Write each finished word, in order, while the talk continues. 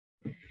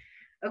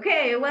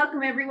Okay,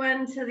 welcome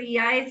everyone to the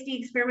IISD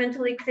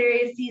Experimental Lakes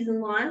Area season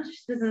launch.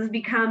 This has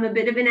become a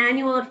bit of an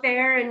annual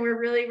affair and we're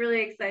really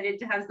excited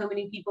to have so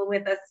many people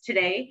with us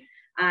today.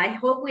 I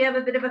hope we have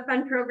a bit of a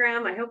fun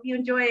program. I hope you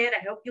enjoy it.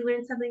 I hope you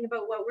learn something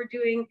about what we're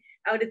doing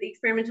out at the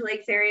Experimental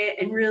Lakes Area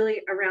and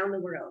really around the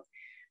world.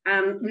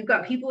 We've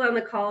got people on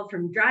the call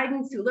from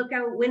Dryden, Sioux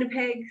Lookout,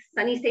 Winnipeg,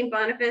 sunny St.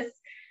 Boniface,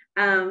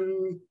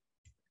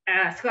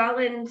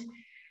 Scotland,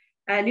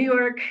 New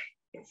York.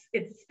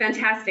 It's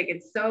fantastic.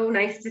 It's so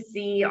nice to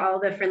see all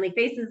the friendly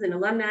faces and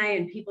alumni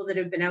and people that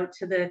have been out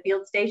to the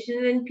field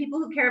station and people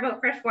who care about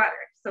fresh water.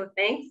 So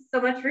thanks so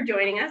much for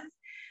joining us.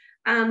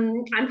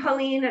 I'm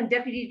Pauline, I'm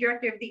Deputy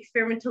Director of the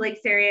Experimental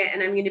Lakes Area,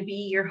 and I'm going to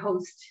be your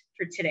host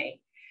for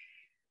today.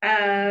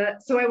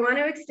 So I want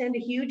to extend a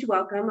huge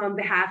welcome on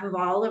behalf of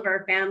all of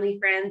our family,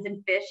 friends,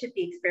 and fish at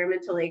the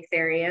Experimental Lakes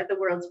Area, the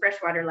world's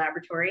freshwater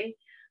laboratory.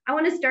 I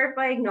want to start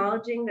by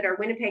acknowledging that our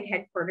Winnipeg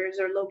headquarters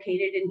are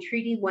located in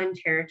Treaty 1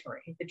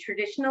 territory, the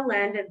traditional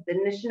land of the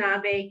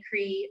Anishinaabe,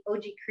 Cree,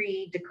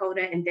 Oji-Cree,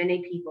 Dakota, and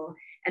Dene people,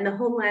 and the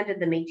homeland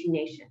of the Métis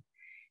Nation.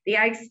 The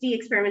IISD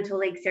Experimental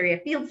Lakes Area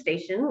field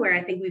station, where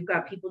I think we've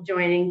got people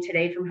joining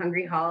today from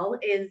Hungry Hall,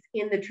 is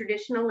in the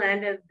traditional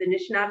land of the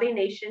Anishinaabe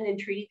Nation in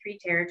Treaty 3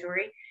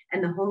 territory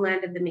and the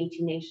homeland of the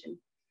Métis Nation.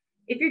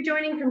 If you're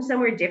joining from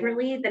somewhere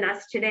differently than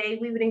us today,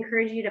 we would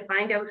encourage you to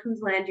find out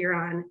whose land you're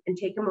on and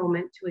take a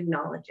moment to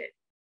acknowledge it.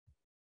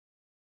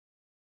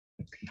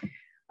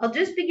 I'll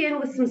just begin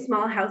with some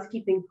small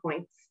housekeeping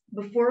points.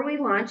 Before we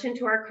launch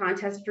into our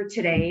contest for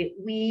today,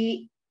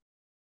 we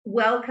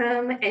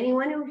welcome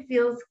anyone who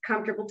feels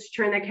comfortable to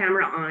turn their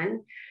camera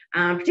on.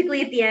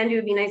 Particularly at the end, it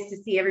would be nice to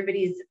see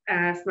everybody's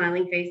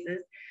smiling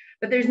faces,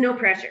 but there's no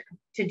pressure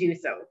to do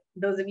so.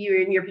 Those of you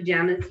in your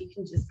pajamas, you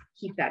can just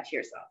keep that to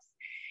yourselves.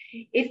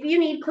 If you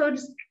need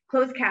closed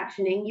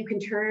captioning, you can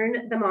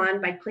turn them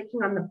on by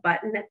clicking on the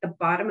button at the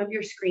bottom of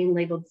your screen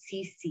labeled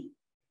CC.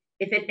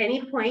 If at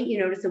any point you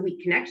notice a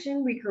weak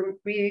connection,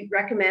 we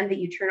recommend that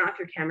you turn off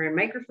your camera and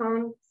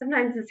microphone.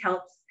 Sometimes this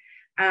helps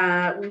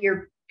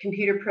your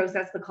computer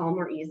process the call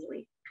more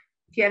easily.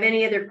 If you have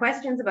any other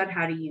questions about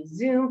how to use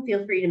Zoom,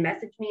 feel free to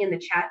message me in the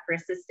chat for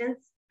assistance.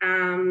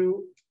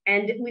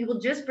 And we will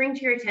just bring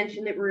to your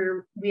attention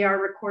that we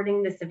are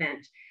recording this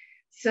event,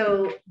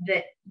 so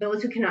that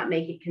those who cannot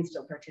make it can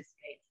still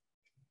participate.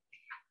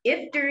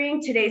 If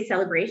during today's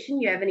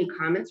celebration you have any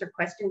comments or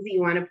questions that you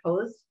want to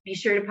pose, be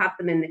sure to pop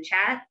them in the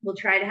chat. We'll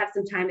try to have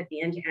some time at the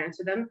end to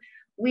answer them.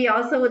 We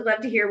also would love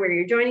to hear where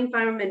you're joining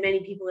from, and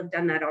many people have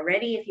done that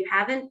already. If you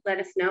haven't, let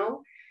us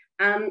know.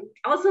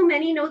 Also,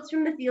 many notes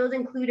from the field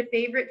include a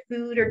favorite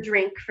food or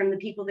drink from the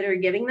people that are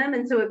giving them.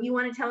 And so if you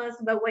want to tell us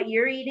about what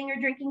you're eating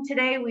or drinking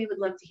today, we would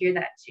love to hear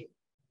that too.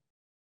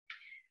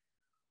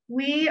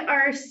 We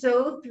are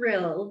so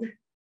thrilled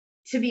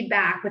to be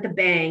back with a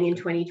bang in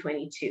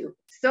 2022.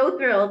 So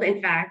thrilled,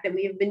 in fact, that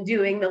we have been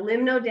doing the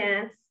Limno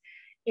dance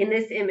in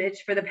this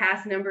image for the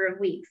past number of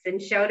weeks.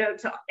 And shout out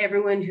to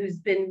everyone who's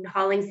been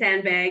hauling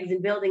sandbags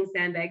and building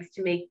sandbags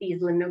to make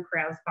these Limno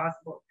corrals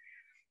possible.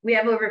 We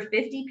have over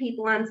 50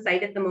 people on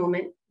site at the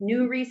moment,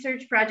 new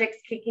research projects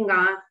kicking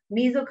off,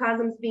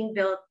 mesocosms being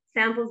built,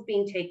 samples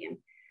being taken.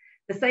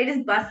 The site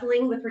is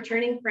bustling with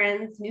returning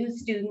friends, new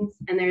students,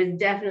 and there's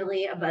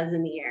definitely a buzz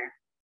in the air.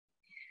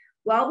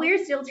 While we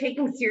are still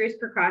taking serious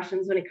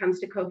precautions when it comes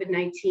to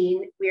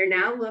COVID-19, we are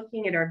now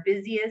looking at our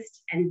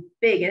busiest and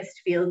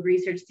biggest field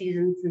research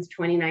season since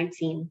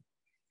 2019.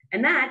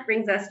 And that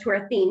brings us to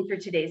our theme for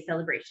today's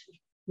celebration,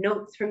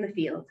 notes from the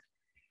field.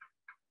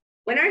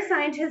 When our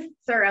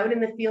scientists are out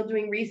in the field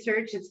doing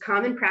research, it's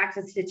common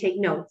practice to take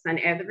notes on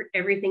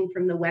everything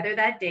from the weather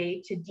that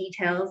day to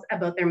details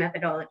about their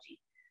methodology.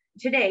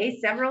 Today,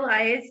 several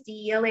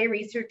IISD-ELA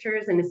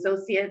researchers and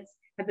associates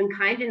have been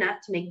kind enough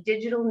to make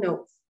digital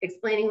notes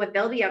explaining what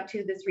they'll be up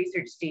to this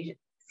research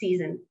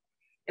season.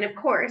 And of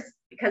course,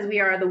 because we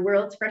are the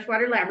world's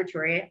freshwater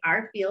laboratory,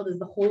 our field is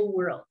the whole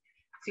world.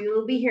 So you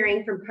will be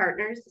hearing from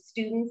partners,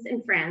 students,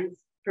 and friends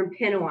from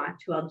Pinoa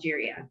to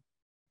Algeria.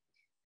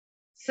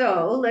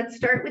 So let's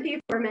start with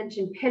the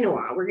aforementioned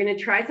Pinoa. We're going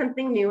to try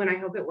something new and I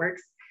hope it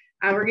works.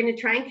 We're going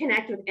to try and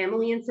connect with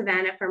Emily and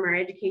Savannah from our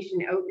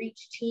education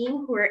outreach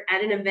team who are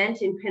at an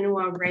event in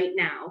Pinoa right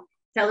now,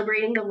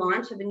 celebrating the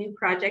launch of a new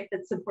project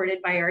that's supported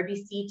by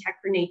RBC Tech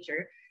for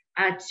Nature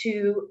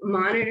to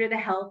monitor the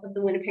health of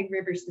the Winnipeg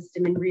River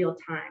system in real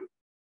time.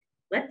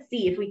 Let's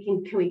see if we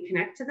can we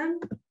connect to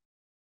them?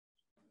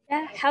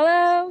 Yeah,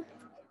 hello.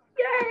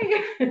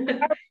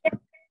 Yay!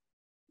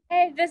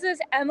 Hey, this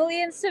is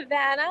Emily and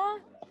Savannah.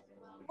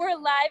 We're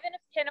live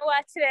in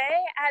Pinoa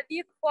today at the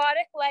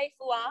Aquatic Life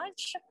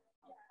launch.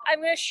 I'm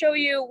going to show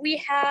you, we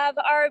have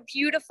our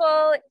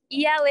beautiful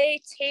ELA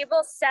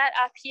table set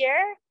up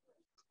here.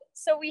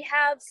 So we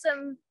have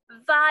some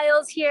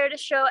vials here to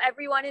show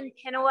everyone in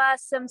Pinoa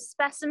some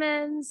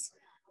specimens.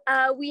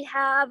 We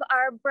have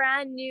our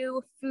brand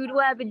new food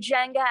web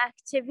Jenga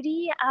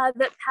activity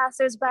that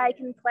passersby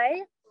can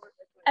play.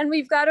 And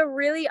we've got a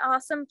really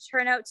awesome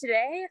turnout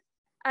today.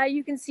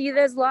 You can see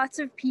there's lots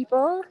of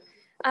people.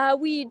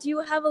 We do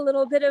have a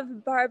little bit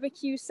of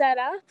barbecue set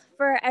up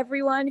for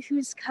everyone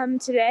who's come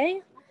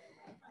today.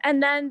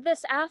 And then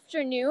this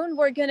afternoon,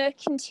 we're gonna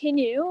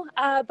continue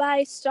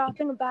by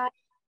stopping by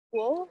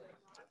school.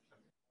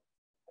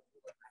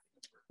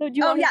 So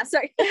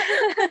sorry.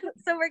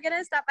 So we're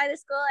gonna stop by the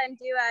school and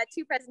do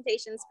 2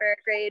 presentations for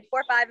grade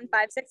 4, 5, and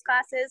 5, 6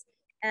 classes.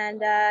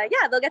 And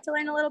yeah, they'll get to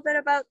learn a little bit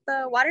about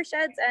the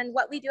watersheds and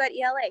what we do at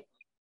ELA.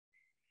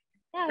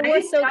 Yeah,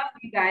 nice job,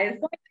 you guys.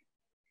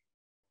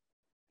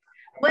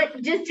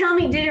 Just tell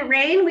me, did it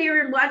rain? We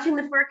were watching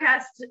the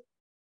forecast.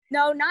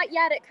 No, not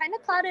yet. It kind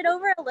of clouded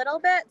over a little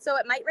bit, so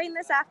it might rain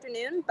this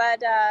afternoon,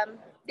 but yeah.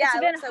 It's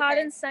been hot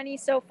and sunny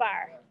so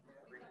far.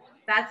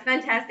 That's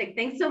fantastic.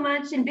 Thanks so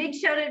much. And big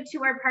shout out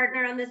to our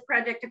partner on this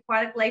project,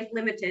 Aquatic Life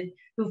Limited,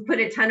 who've put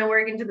a ton of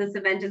work into this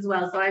event as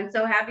well. So I'm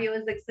so happy it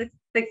was a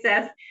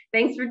success.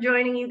 Thanks for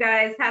joining, you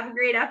guys. Have a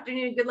great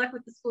afternoon. Good luck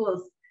with the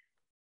schools.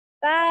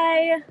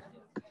 Bye.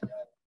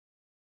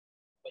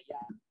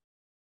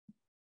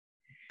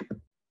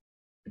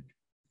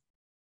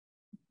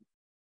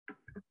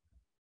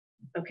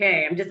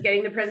 Okay, I'm just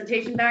getting the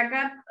presentation back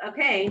up.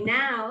 Okay,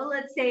 now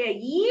let's say a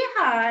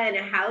yeehaw and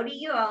a howdy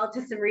you all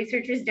to some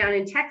researchers down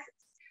in Texas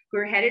who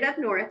are headed up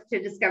north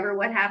to discover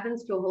what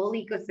happens to a whole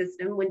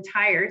ecosystem when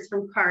tires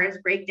from cars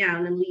break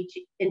down and leach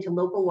into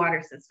local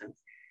water systems.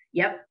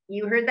 Yep,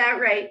 you heard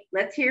that right.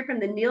 Let's hear from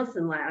the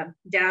Nielsen Lab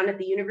down at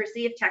the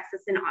University of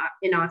Texas in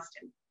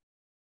Austin.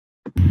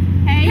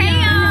 Hey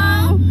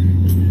y'all!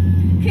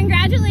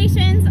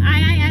 Congratulations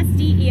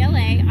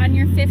IISD-ELA on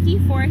your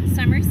 54th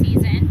summer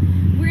season.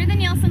 We're the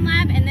Nielsen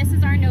Lab, and this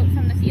is our note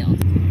from the field.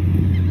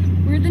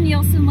 We're the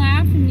Nielsen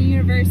Lab from the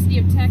University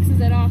of Texas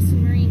at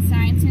Austin Marine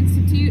Science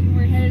Institute, and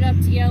we're headed up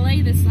to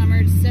ELA this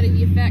summer to study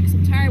the effects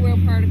of tire wheel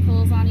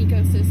particles on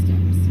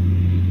ecosystems.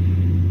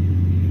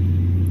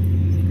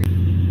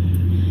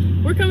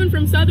 We're coming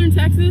from southern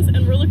Texas,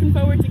 and we're looking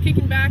forward to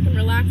kicking back and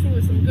relaxing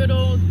with some good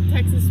old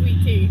Texas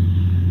sweet tea.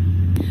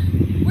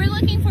 We're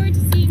looking forward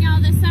to seeing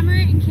y'all this summer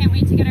and can't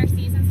wait to get our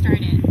season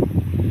started.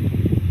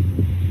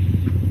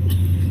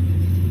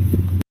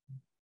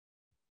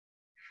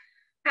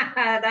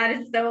 That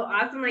is so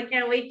awesome. I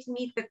can't wait to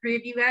meet the 3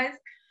 of you guys.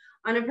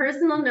 On a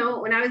personal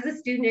note, when I was a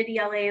student at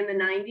ELA in the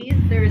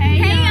 90s,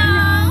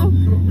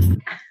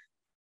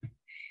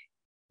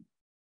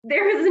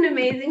 there was an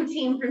amazing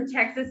team from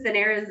Texas and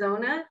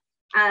Arizona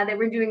that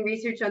were doing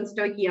research on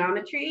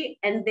stoichiometry.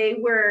 And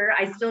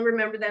I still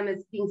remember them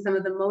as being some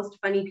of the most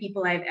funny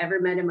people I've ever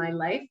met in my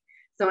life.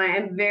 So I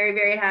am very,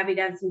 very happy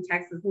to have some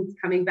Texans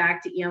coming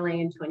back to ELA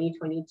in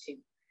 2022.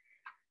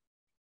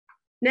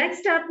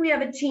 Next up, we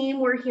have a team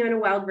working on a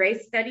wild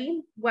rice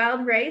study.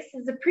 Wild rice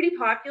is pretty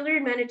popular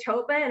in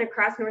Manitoba and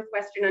across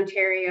northwestern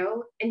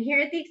Ontario. And here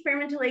at the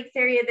Experimental Lakes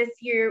Area this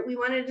year, we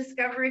want to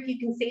discover if you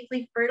can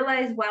safely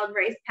fertilize wild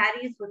rice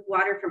paddies with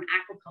water from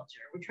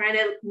aquaculture. We're trying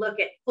to look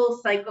at full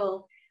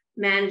cycle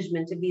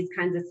management of these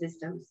kinds of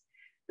systems.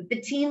 But the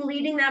team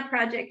leading that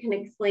project can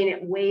explain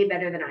it way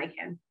better than I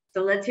can.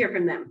 So let's hear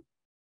from them.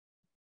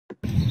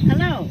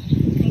 Hello,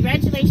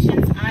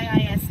 congratulations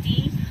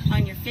IISD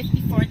on your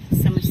 54th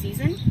summer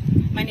season.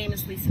 My name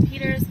is Lisa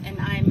Peters and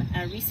I'm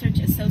a research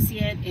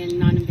associate in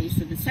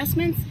non-invasive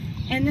assessments,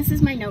 and this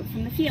is my note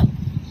from the field.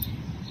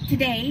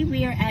 Today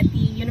we are at the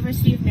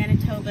University of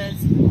Manitoba's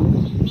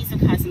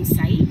Mesocosm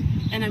site,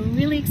 and I'm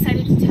really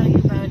excited to tell you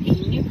about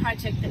a new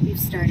project that we've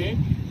started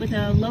with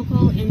a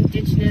local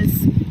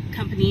indigenous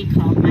company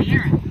called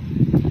Myera.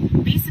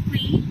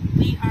 Basically,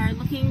 we are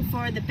looking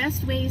for the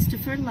best ways to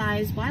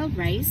fertilize wild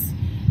rice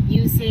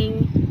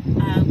using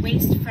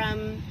waste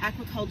from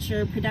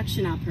aquaculture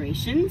production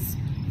operations.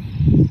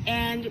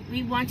 And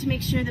we want to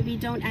make sure that we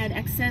don't add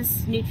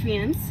excess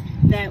nutrients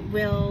that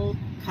will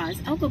cause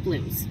algal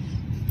blooms.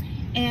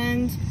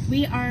 And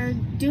we are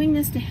doing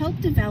this to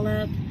help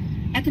develop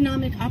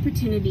economic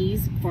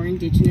opportunities for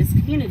Indigenous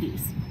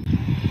communities.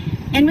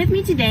 And with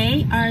me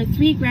today are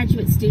 3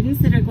 graduate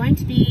students that are going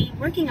to be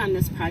working on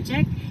this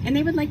project, and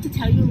they would like to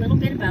tell you a little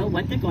bit about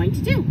what they're going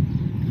to do.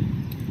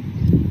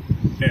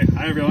 Okay,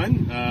 hi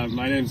everyone.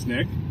 My name's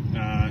Nick,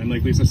 and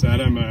like Lisa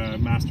said, I'm a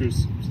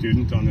master's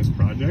student on this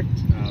project.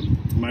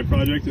 My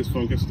project is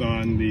focused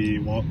on the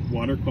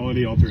water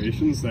quality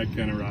alterations that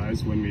can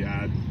arise when we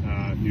add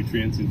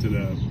nutrients into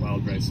the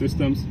wild rice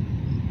systems.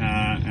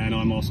 And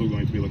I'm also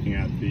going to be looking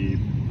at the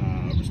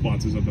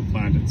responses of the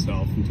plant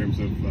itself in terms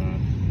of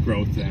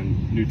growth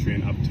and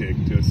nutrient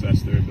uptake to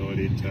assess their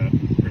ability to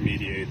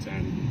remediate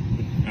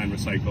and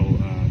recycle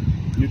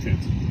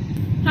nutrients.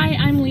 Hi,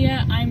 I'm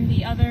Leah. I'm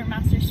the other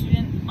master's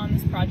student on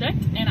this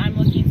project, and I'm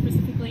looking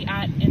specifically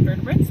at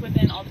invertebrates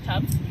within all the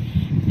tubs.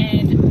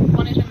 And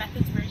one of the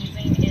methods we're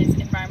using is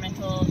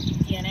environmental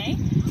DNA.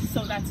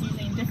 So that's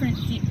using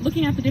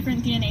looking at the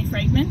different DNA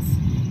fragments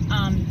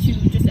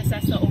to just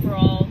assess the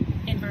overall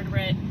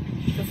invertebrate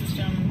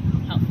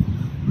ecosystem health.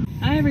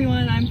 Hi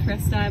everyone, I'm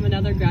Krista. I'm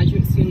another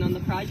graduate student on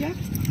the project.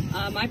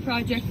 My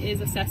project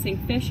is assessing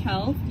fish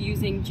health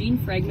using gene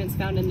fragments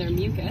found in their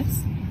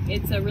mucus.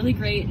 It's a really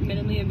great,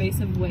 minimally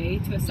invasive way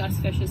to assess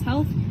fish's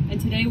health, and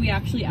today we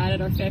actually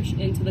added our fish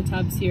into the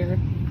tubs here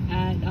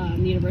at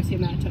the University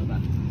of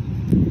Manitoba.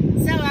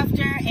 So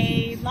after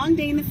a long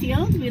day in the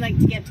field, we like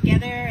to get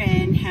together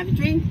and have a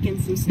drink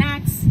and some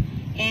snacks.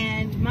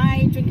 And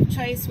my drink of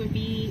choice would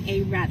be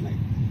a Radler.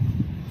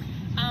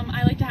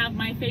 I like to have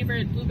my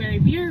favorite blueberry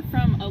beer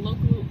from a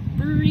local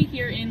brewery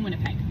here in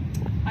Winnipeg.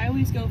 I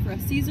always go for a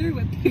Caesar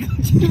with pickle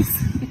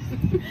juice.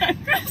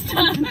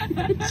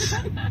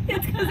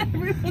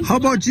 How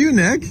about you,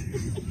 Nick?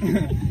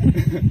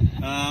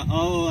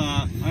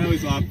 I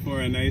always opt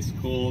for a nice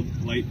cold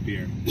light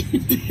beer.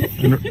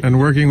 And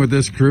working with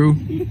this crew,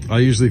 I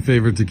usually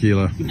favor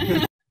tequila.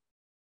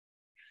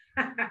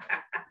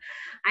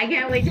 I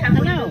can't wait to have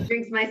one of those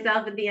drinks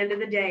myself at the end of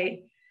the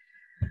day.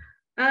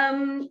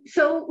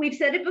 So we've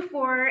said it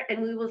before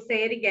and we will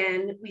say it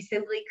again. We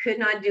simply could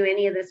not do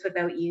any of this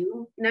without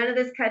you. None of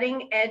this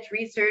cutting edge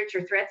research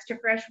or threats to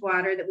fresh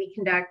water that we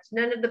conduct,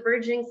 none of the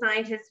burgeoning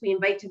scientists we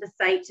invite to the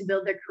site to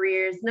build their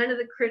careers, none of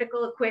the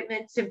critical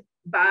equipment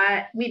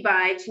we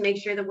buy to make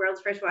sure the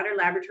world's freshwater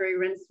laboratory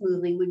runs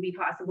smoothly would be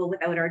possible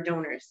without our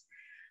donors.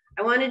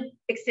 I want to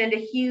extend a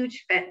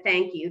huge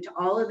thank you to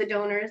all of the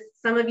donors.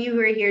 Some of you who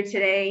are here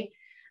today,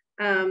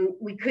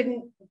 we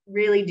couldn't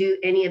really do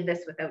any of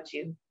this without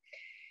you.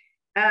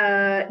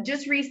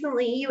 Just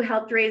recently, you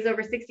helped raise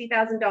over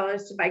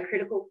 $60,000 to buy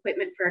critical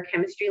equipment for our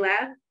chemistry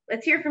lab.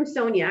 Let's hear from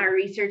Sonia, our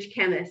research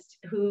chemist,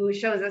 who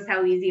shows us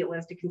how easy it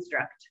was to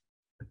construct.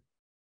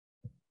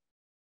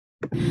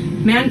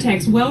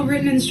 Mantech's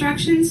well-written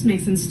instructions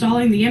makes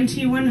installing the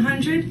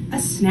MT100 a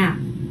snap.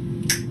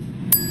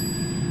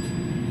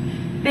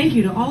 Thank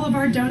you to all of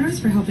our donors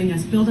for helping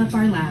us build up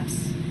our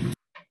labs.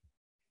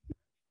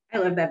 I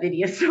love that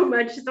video so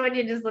much.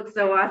 Sonia just looks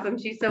so awesome.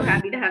 She's so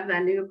happy to have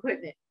that new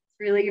equipment. It's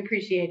really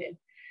appreciated.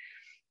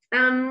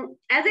 As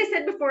I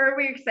said before,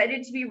 we're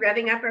excited to be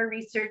revving up our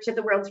research at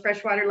the World's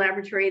Freshwater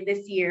Laboratory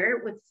this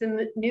year with some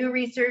new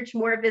research,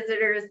 more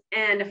visitors,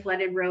 and a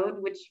flooded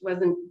road, which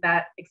wasn't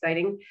that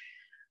exciting.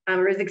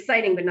 Or was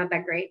exciting, but not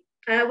that great.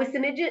 With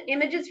some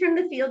images from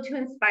the field to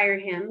inspire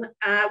him,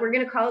 we're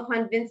going to call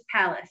upon Vince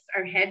Pallas,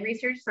 our head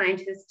research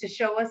scientist, to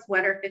show us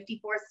what our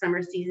 54th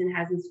summer season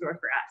has in store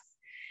for us.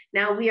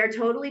 Now, we are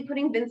totally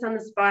putting Vince on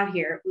the spot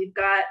here. We've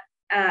got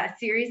a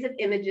series of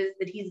images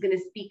that he's going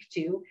to speak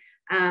to.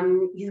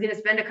 He's going to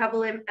spend a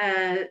couple of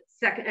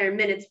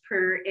minutes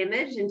per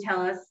image and tell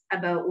us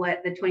about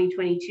what the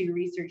 2022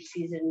 research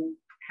season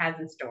has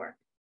in store.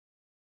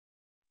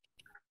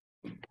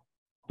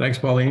 Thanks,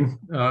 Pauline.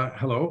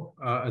 Hello.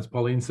 As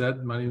Pauline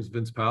said, my name is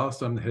Vince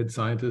Pallas. I'm the head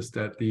scientist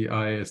at the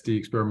IISD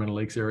Experimental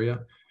Lakes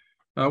Area.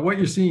 What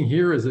you're seeing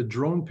here is a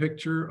drone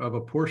picture of a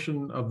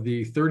portion of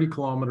the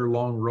 30-kilometer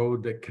long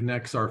road that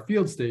connects our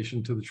field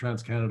station to the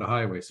Trans-Canada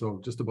Highway.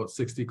 So just about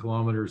 60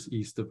 kilometers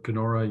east of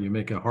Kenora, you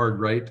make a hard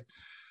right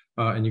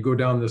and you go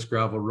down this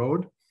gravel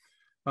road.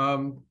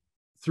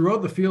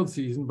 Throughout the field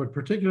season, but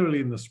particularly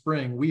in the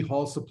spring, we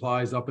haul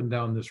supplies up and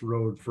down this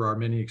road for our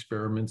mini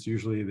experiments.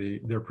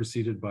 Usually they're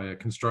preceded by a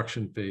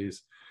construction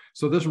phase.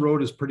 So this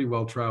road is pretty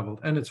well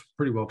traveled, and it's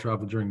pretty well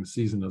traveled during the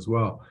season as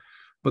well.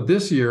 But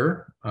this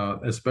year,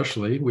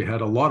 especially, we had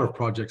a lot of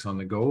projects on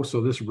the go.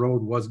 So this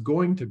road was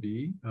going to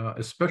be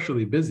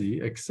especially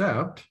busy,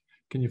 except,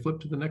 can you flip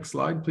to the next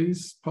slide,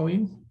 please,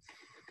 Pauline?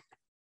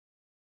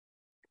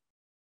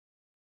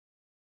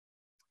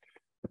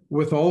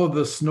 With all of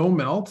the snow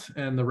melt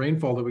and the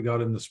rainfall that we got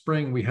in the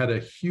spring, we had a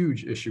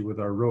huge issue with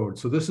our road.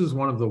 So this is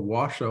one of the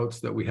washouts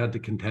that we had to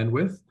contend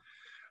with.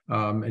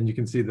 And you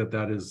can see that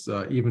that is,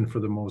 even for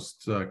the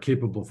most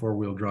capable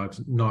four-wheel drives,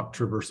 not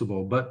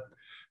traversable. But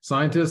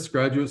scientists,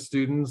 graduate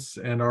students,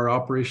 and our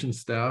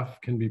operations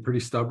staff can be pretty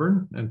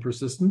stubborn and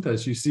persistent,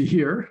 as you see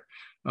here.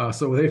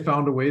 So they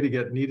found a way to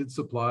get needed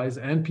supplies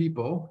and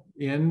people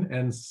in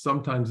and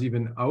sometimes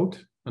even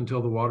out until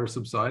the water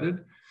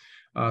subsided.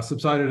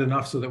 Subsided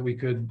enough so that we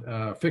could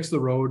fix the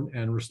road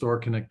and restore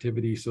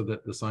connectivity so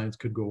that the science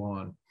could go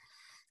on.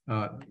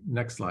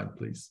 Next slide,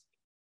 please.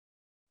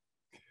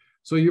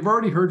 So you've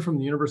already heard from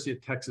the University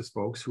of Texas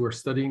folks who are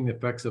studying the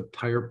effects of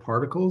tire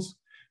particles.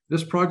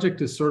 This project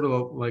is sort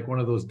of like one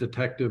of those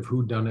detective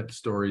whodunit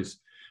stories.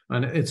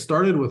 And it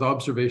started with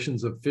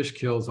observations of fish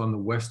kills on the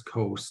West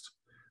Coast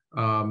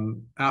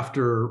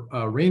after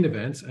rain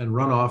events and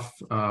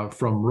runoff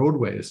from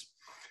roadways.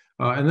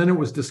 And then it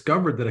was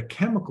discovered that a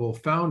chemical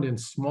found in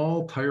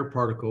small tire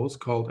particles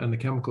and the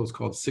chemical is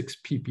called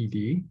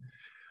 6-PPD,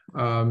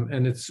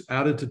 and it's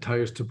added to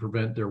tires to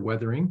prevent their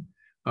weathering.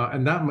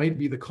 And that might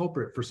be the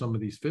culprit for some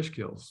of these fish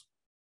kills.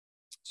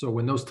 So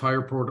when those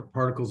tire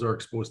particles are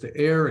exposed to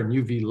air and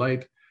UV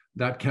light,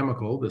 that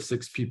chemical, the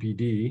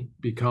 6-PPD,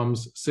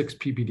 becomes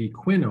 6-PPD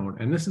quinone.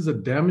 And this is a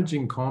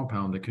damaging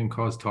compound that can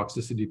cause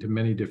toxicity to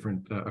many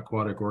different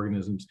aquatic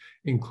organisms,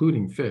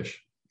 including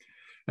fish.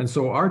 And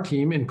so our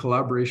team, in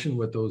collaboration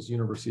with those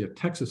University of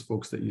Texas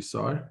folks that you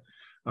saw,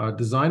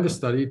 designed a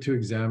study to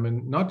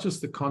examine not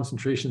just the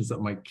concentrations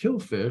that might kill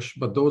fish,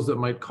 but those that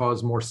might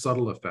cause more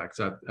subtle effects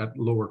at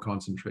lower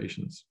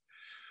concentrations.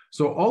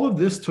 So all of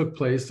this took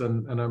place,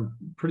 and I'm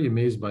pretty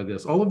amazed by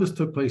this, all of this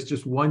took place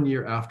just 1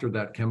 year after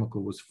that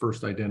chemical was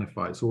first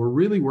identified. So we're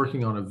really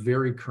working on a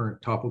very current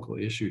topical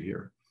issue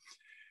here.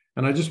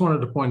 And I just wanted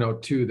to point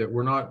out too that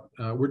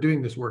we're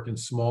doing this work in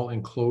small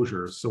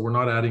enclosures, so we're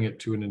not adding it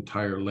to an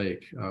entire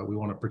lake. We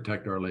want to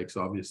protect our lakes,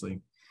 obviously.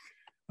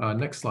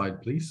 Next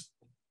slide, please.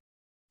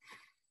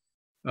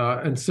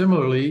 And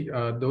similarly,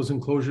 those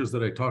enclosures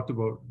that I talked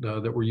about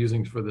that we're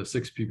using for the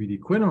 6-ppd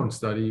quinone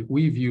study,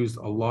 we've used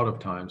a lot of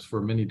times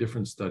for many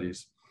different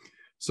studies.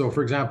 So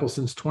for example,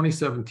 since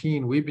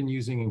 2017, we've been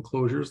using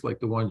enclosures like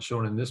the one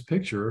shown in this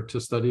picture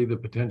to study the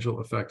potential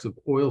effects of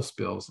oil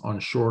spills on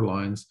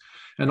shorelines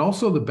and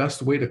also the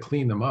best way to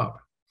clean them up.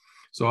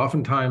 So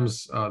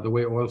oftentimes the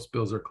way oil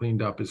spills are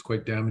cleaned up is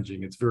quite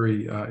damaging. It's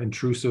very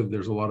intrusive.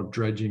 There's a lot of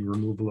dredging,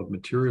 removal of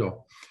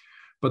material.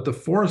 But the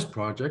FOREST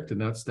project, and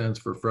that stands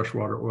for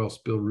Freshwater Oil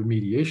Spill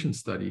Remediation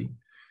Study,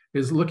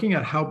 is looking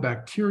at how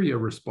bacteria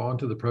respond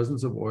to the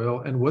presence of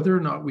oil and whether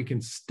or not we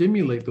can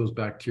stimulate those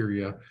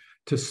bacteria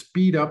to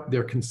speed up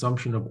their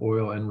consumption of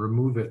oil and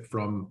remove it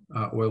from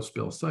oil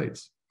spill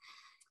sites.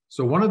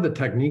 So one of the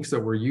techniques that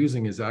we're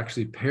using is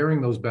actually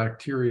pairing those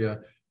bacteria,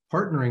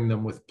 partnering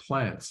them with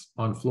plants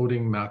on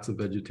floating mats of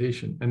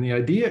vegetation. And the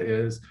idea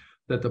is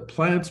that the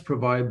plants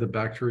provide the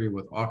bacteria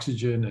with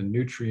oxygen and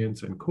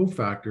nutrients and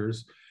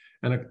cofactors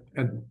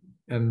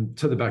and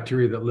to the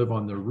bacteria that live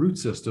on their root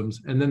systems.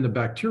 And then the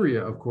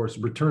bacteria, of course,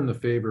 return the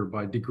favor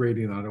by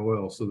degrading that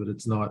oil so that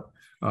it's not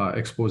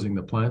exposing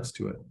the plants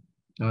to it.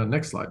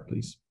 Next slide,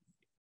 please.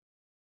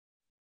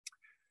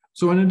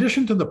 So in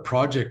addition to the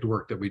project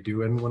work that we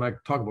do, and when I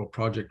talk about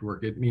project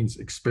work, it means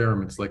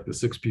experiments like the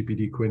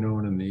 6-ppd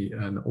quinone and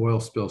the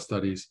oil spill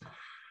studies.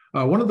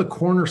 One of the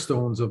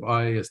cornerstones of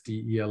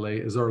IISD-ELA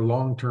is our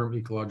long-term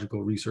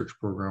ecological research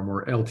program,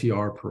 or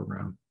LTR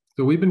program.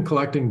 So we've been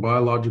collecting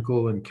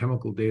biological and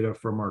chemical data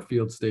from our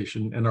field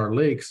station and our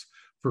lakes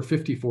for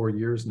 54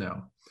 years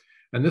now.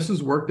 And this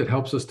is work that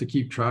helps us to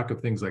keep track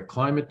of things like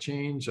climate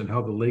change and how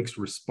the lakes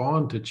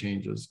respond to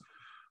changes.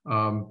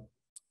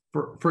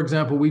 For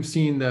example, we've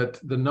seen that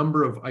the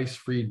number of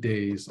ice-free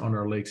days on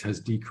our lakes has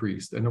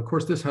decreased. And of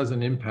course, this has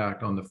an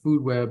impact on the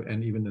food web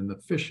and even in the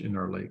fish in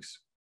our lakes.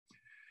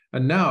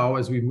 And now,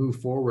 as we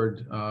move forward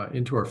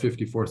into our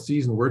 54th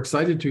season, we're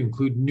excited to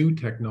include new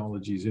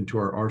technologies into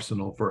our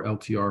arsenal for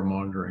LTR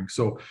monitoring.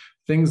 So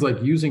things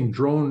like using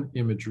drone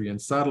imagery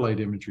and satellite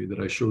imagery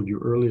that I showed you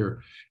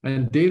earlier,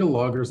 and data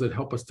loggers that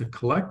help us to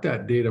collect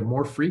that data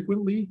more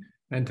frequently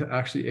and to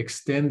actually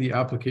extend the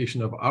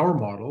application of our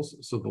models,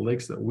 so the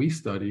lakes that we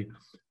study,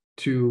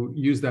 to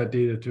use that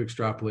data to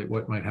extrapolate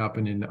what might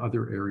happen in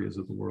other areas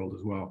of the world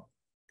as well.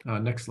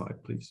 Next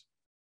slide, please.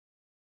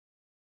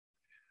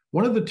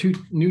 One of the two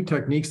new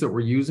techniques that we're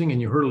using, and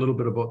you heard a little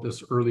bit about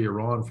this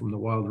earlier on from the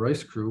Wild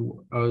Rice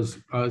crew,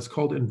 is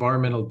called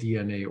environmental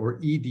DNA, or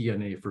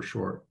eDNA for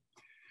short.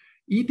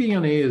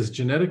 eDNA is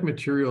genetic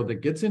material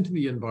that gets into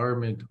the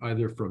environment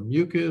either from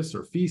mucus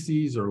or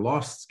feces or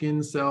lost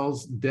skin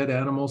cells, dead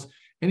animals.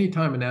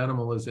 Anytime an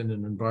animal is in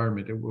an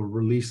environment, it will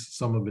release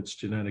some of its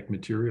genetic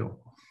material.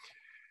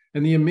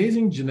 And the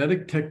amazing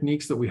genetic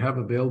techniques that we have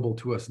available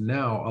to us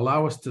now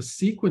allow us to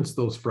sequence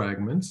those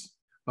fragments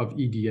of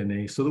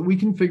eDNA so that we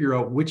can figure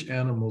out which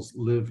animals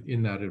live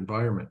in that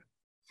environment.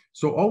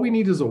 So all we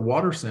need is a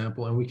water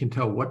sample and we can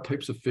tell what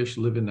types of fish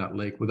live in that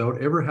lake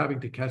without ever having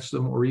to catch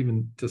them or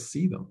even to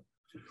see them.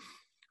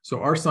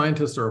 So our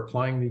scientists are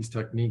applying these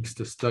techniques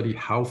to study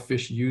how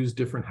fish use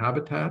different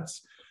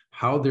habitats,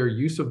 how their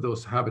use of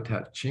those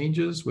habitat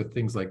changes with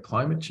things like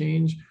climate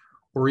change,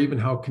 or even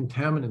how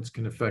contaminants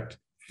can affect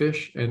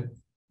fish, and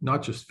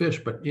not just fish,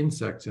 but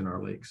insects in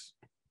our lakes.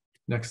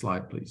 Next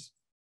slide, please.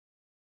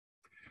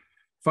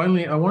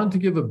 Finally, I wanted to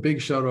give a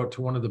big shout out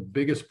to one of the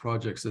biggest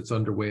projects that's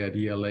underway at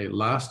ELA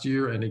last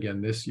year and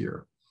again this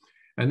year.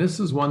 And this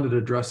is one that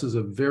addresses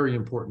a very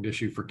important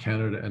issue for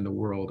Canada and the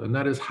world, and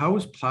that is, how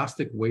is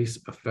plastic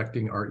waste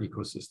affecting our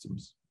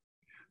ecosystems?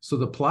 So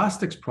the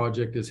Plastics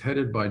Project is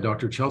headed by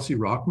Dr. Chelsea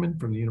Rockman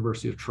from the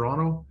University of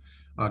Toronto,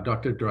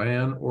 Dr.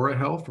 Diane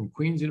Orahel from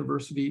Queen's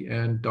University,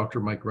 and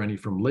Dr. Mike Rennie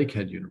from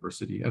Lakehead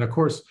University. And of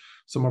course,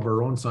 some of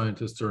our own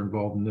scientists are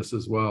involved in this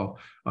as well.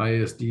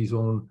 IISD's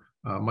own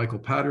Michael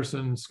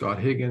Patterson, Scott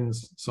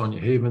Higgins, Sonia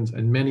Havens,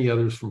 and many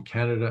others from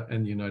Canada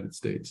and the United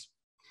States.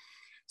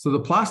 So the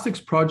Plastics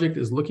Project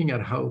is looking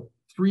at how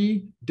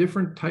 3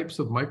 different types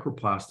of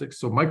microplastics,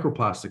 so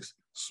microplastics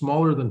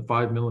smaller than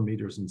 5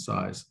 millimeters in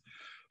size,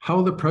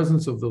 how the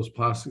presence of those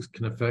plastics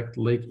can affect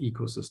lake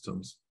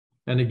ecosystems.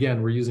 And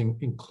again, we're using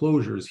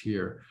enclosures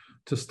here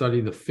to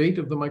study the fate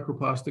of the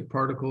microplastic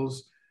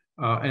particles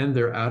and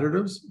their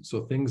additives,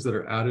 so things that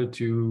are added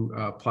to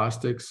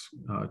plastics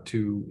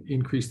to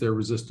increase their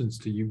resistance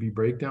to UV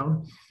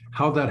breakdown,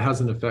 how that has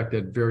an effect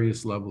at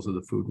various levels of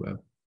the food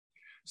web.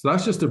 So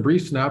that's just a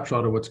brief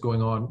snapshot of what's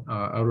going on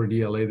out at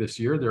ELA this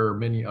year. There are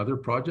many other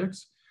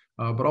projects,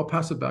 but I'll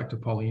pass it back to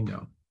Pauline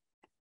now.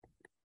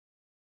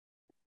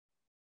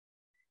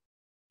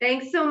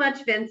 Thanks so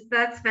much, Vince.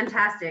 That's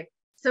fantastic.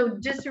 So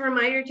just a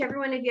reminder to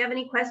everyone, if you have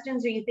any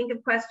questions or you think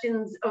of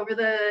questions over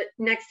the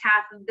next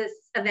half of this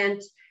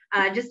event,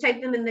 just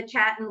type them in the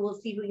chat and we'll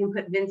see if we can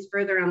put Vince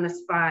further on the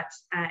spot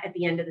at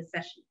the end of the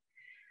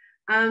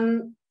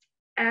session.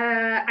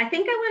 I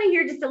think I want to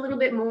hear just a little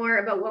bit more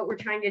about what we're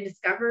trying to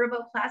discover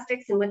about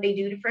plastics and what they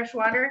do to fresh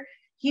water.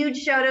 Huge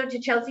shout out to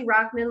Chelsea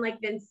Rockman, like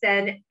Vince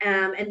said,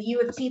 and the U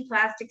of T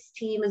plastics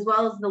team, as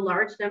well as the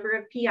large number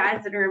of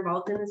PIs that are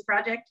involved in this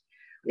project.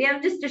 We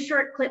have just a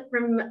short clip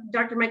from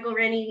Dr. Michael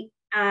Rennie,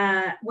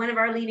 one of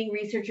our leading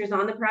researchers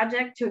on the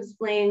project, to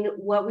explain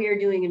what we are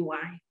doing and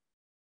why.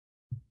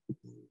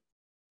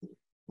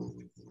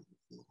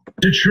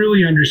 To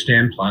truly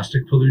understand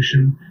plastic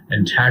pollution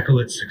and tackle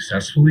it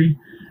successfully,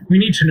 we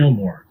need to know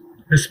more,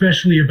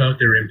 especially about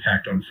their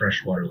impact on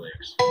freshwater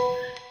lakes.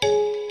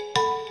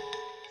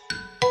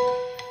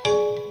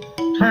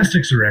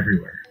 Plastics are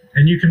everywhere,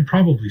 and you can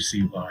probably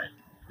see why.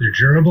 They're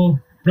durable,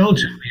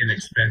 relatively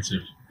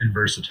inexpensive, and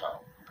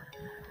versatile.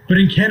 But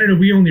in Canada,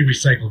 we only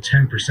recycle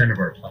 10% of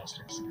our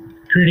plastics,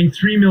 creating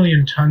 3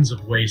 million tons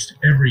of waste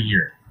every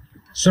year,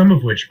 some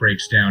of which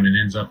breaks down and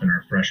ends up in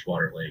our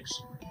freshwater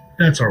lakes.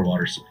 That's our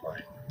water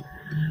supply.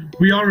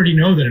 We already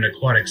know that in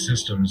aquatic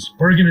systems,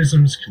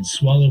 organisms can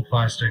swallow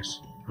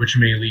plastics, which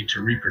may lead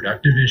to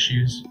reproductive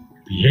issues,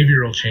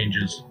 behavioral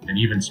changes, and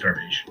even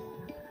starvation.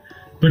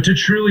 But to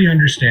truly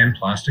understand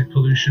plastic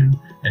pollution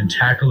and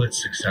tackle it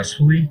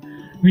successfully,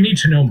 we need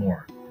to know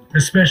more,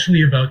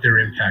 especially about their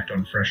impact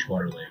on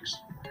freshwater lakes.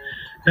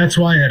 That's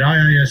why at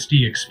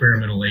IISD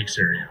Experimental Lakes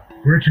Area,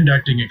 we're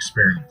conducting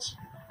experiments,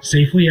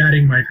 safely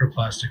adding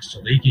microplastics to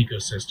lake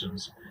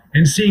ecosystems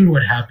and seeing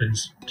what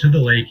happens to the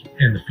lake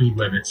and the food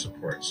web it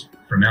supports,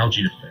 from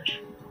algae to fish.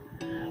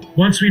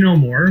 Once we know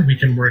more, we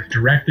can work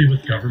directly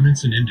with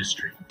governments and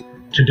industry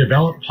to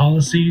develop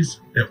policies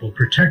that will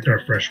protect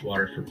our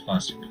freshwater from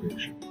plastic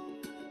pollution.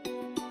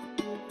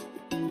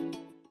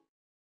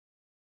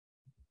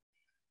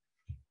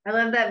 I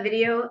love that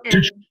video,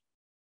 and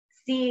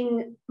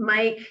seeing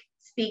Mike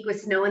speak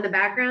with snow in the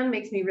background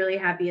makes me really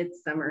happy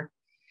it's summer.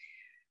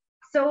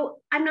 So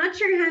I'm not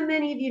sure how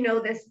many of you know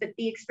this, but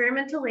the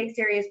Experimental Lakes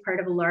Area is part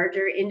of a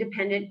larger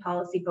independent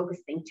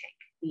policy-focused think tank,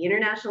 the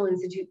International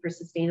Institute for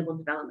Sustainable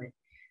Development.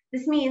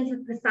 This means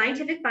that the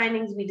scientific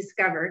findings we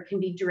discover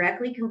can be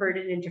directly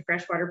converted into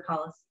freshwater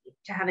policy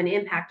to have an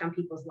impact on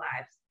people's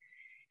lives.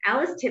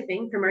 Alice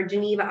Tipping from our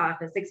Geneva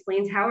office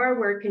explains how our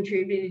work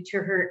contributed to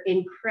her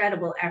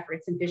incredible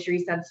efforts in fishery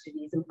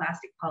subsidies and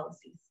plastic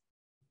policies.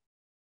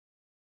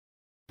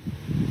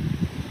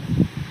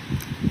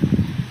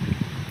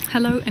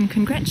 Hello and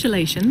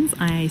congratulations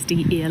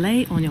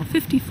IISD-ELA on your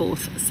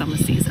 54th summer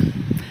season.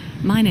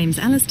 My name's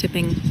Alice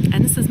Tipping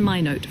and this is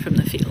my note from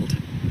the field.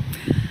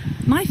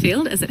 My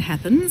field, as it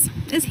happens,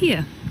 is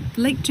here,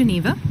 Lake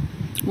Geneva,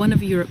 one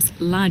of Europe's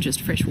largest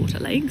freshwater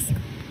lakes.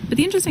 But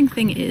the interesting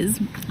thing is,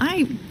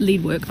 I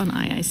lead work on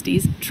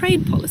IISD's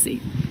trade policy.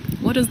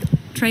 What does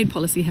trade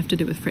policy have to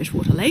do with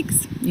freshwater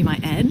lakes, you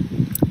might add?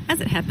 As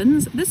it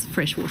happens, this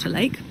freshwater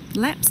lake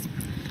laps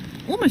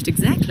almost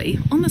exactly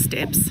on the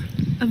steps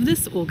of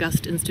this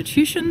august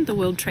institution, the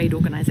World Trade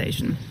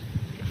Organization,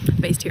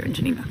 based here in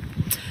Geneva.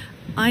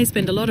 I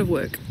spend a lot of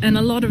work and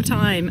a lot of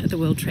time at the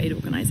World Trade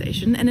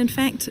Organization, and in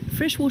fact,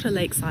 freshwater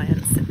lake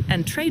science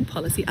and trade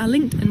policy are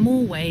linked in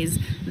more ways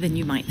than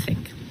you might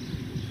think.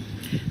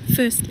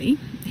 Firstly,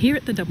 here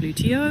at the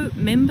WTO,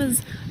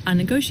 members are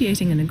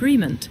negotiating an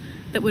agreement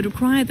that would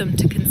require them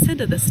to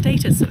consider the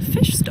status of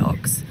fish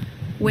stocks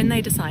when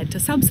they decide to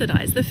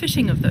subsidize the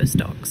fishing of those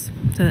stocks.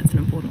 So that's an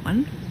important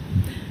one.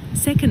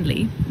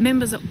 Secondly,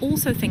 members are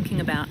also thinking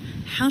about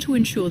how to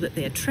ensure that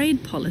their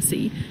trade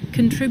policy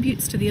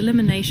contributes to the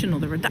elimination, or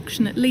the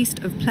reduction at least,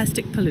 of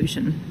plastic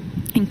pollution,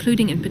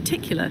 including in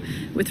particular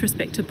with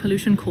respect to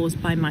pollution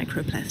caused by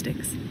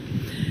microplastics.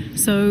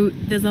 So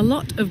there's a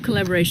lot of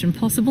collaboration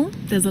possible.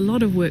 There's a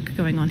lot of work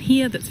going on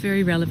here that's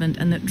very relevant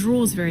and that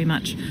draws very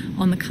much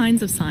on the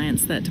kinds of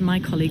science that my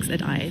colleagues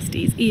at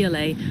IISD's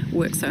ELA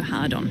work so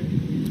hard on.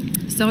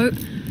 So,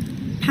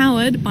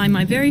 powered by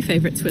my very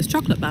favorite Swiss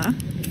chocolate bar,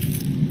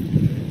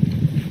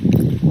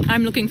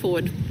 I'm looking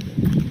forward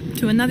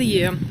to another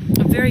year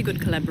of very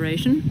good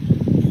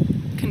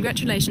collaboration.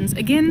 Congratulations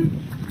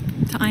again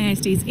to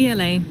IISD's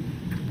ELA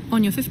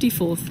on your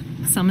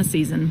 54th summer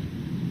season,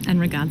 and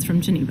regards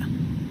from Geneva.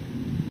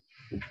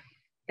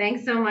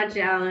 Thanks so much,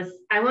 Alice.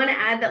 I want to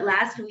add that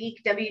last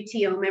week,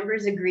 WTO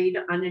members agreed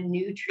on a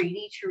new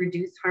treaty to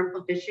reduce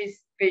harmful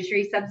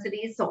fishery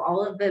subsidies. So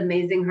all of the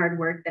amazing hard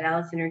work that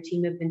Alice and her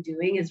team have been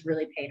doing has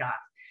really paid off.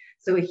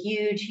 So a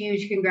huge,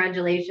 huge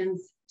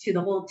congratulations to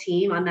the whole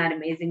team on that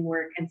amazing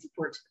work and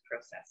support to the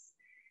process.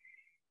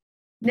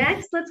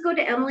 Next, let's go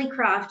to Emily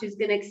Croft, who's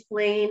going to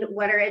explain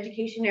what our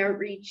education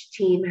outreach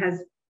team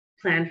has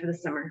planned for the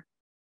summer.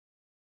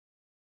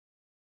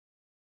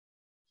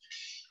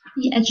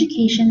 The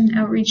Education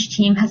Outreach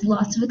team has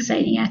lots of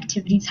exciting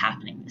activities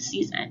happening this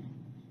season.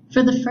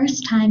 For the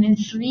first time in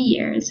 3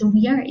 years,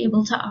 we are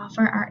able to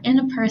offer our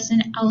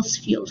in-person ELSE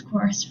field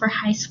course for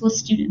high school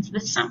students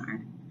this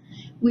summer.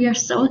 We are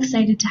so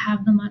excited to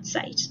have them on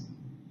site.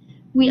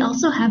 We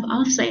also have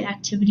off-site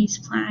activities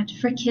planned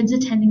for kids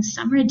attending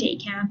summer day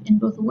camp in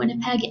both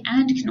Winnipeg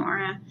and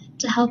Kenora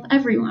to help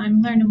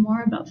everyone learn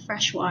more about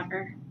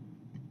freshwater.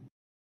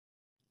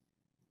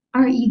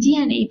 Our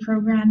eDNA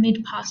program,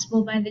 made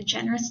possible by the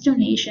generous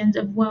donations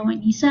of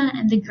Wawanisa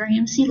and the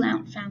Graham C.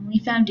 Lount Family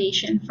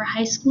Foundation for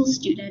high school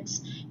students,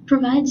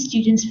 provides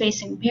students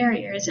facing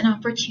barriers an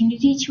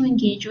opportunity to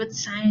engage with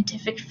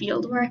scientific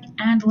fieldwork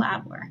and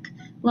lab work,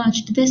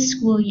 launched this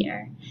school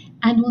year,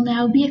 and will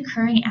now be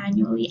occurring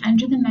annually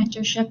under the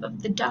mentorship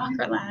of the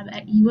Docker Lab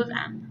at U of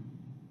M.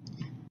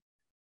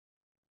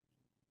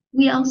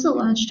 We also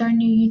launched our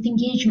new youth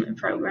engagement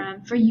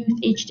program for youth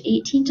aged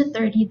 18 to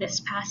 30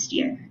 this past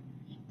year.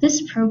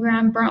 This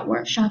program brought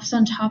workshops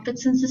on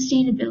topics in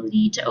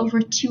sustainability to over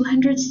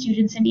 200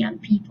 students and young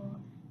people,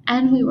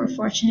 and we were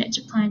fortunate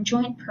to plan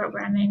joint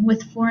programming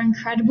with 4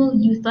 incredible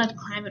youth-led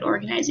climate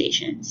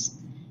organizations.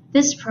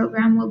 This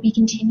program will be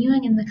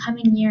continuing in the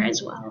coming year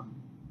as well.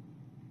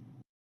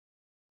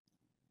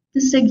 The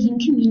Seguin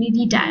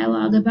Community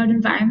Dialogue about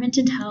Environment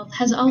and Health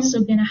has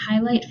also been a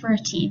highlight for our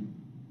team.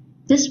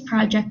 This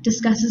project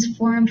discusses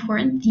 4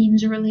 important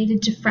themes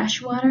related to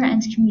freshwater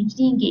and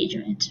community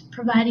engagement,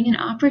 providing an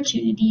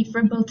opportunity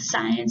for both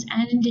science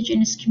and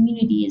Indigenous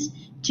communities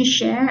to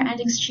share and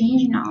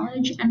exchange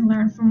knowledge and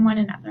learn from one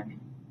another.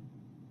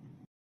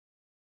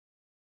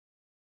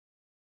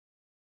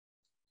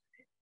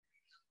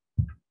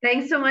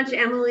 Thanks so much,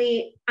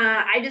 Emily.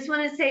 I just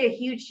want to say a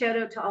huge shout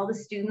out to all the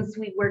students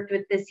we've worked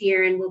with this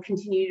year and will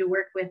continue to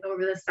work with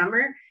over the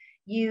summer.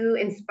 You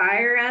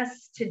inspire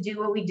us to do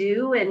what we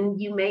do, and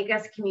you make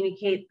us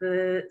communicate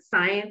the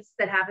science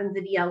that happens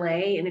at ELA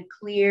in a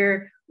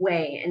clear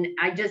way. And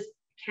I just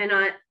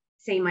cannot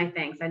say my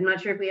thanks. I'm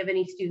not sure if we have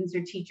any students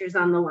or teachers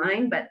on the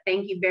line, but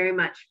thank you very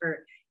much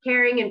for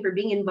caring and for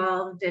being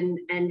involved and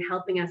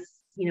helping us,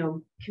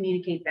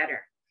 communicate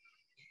better.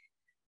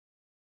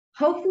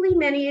 Hopefully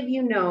many of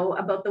you know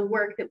about the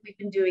work that we've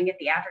been doing at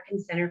the African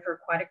Center for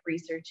Aquatic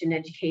Research and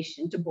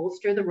Education to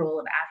bolster the role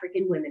of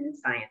African women in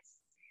science.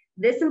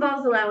 This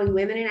involves allowing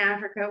women in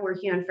Africa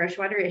working on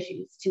freshwater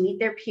issues to meet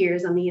their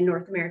peers on the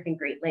North American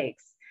Great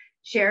Lakes,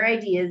 share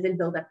ideas, and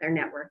build up their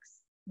networks.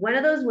 One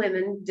of those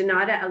women,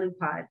 Donata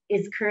Alupad,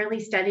 is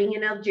currently studying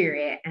in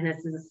Algeria, and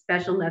this is a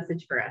special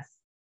message for us.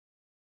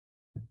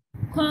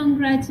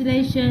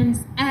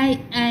 Congratulations,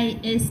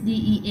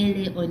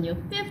 IISD-ELA, on your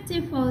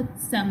 54th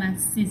summer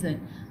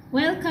season.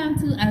 Welcome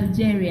to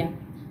Algeria.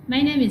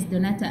 My name is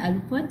Donata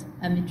Alupad.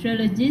 I'm a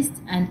meteorologist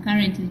and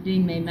currently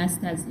doing my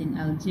master's in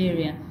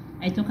Algeria.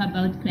 I talk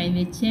about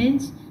climate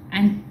change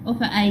and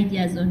offer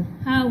ideas on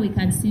how we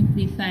can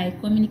simplify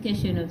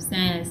communication of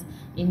science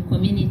in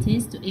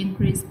communities to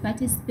increase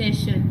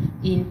participation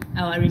in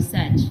our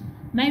research.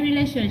 My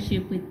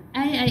relationship with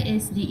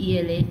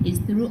IISD-ELA is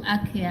through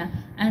ACARE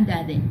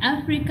under the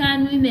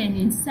African Women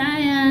in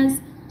Science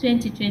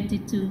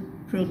 2022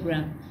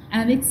 program.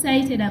 I'm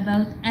excited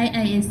about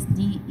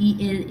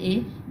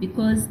IISD-ELA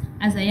because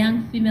as a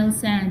young female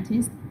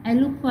scientist, I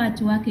look forward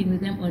to working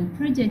with them on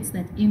projects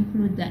that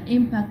include the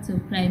impacts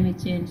of climate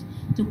change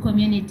to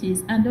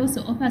communities and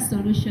also offer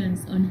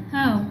solutions on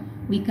how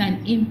we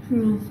can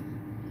improve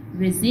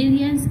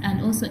resilience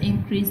and also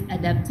increase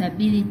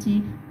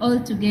adaptability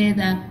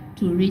altogether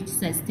to reach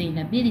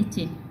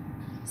sustainability.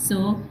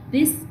 So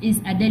this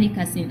is a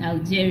delicacy in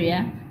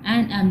Algeria,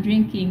 and I'm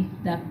drinking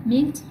the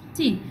mint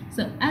tea.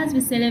 So as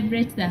we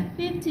celebrate the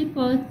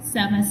 54th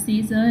summer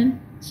season,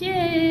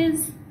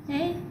 cheers!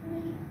 Hey.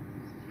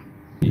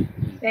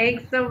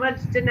 Thanks so much,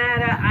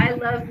 Donata. I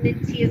love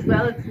mint tea as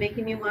well. It's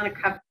making me want a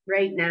cup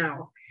right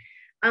now.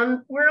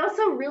 We're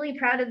also really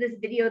proud of this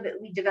video that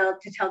we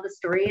developed to tell the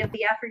story of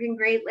the African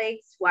Great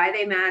Lakes, why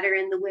they matter,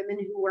 and the women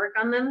who work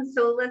on them.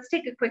 So let's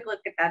take a quick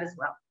look at that as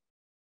well.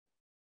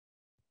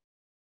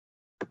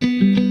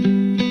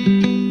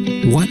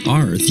 What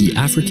are the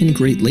African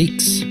Great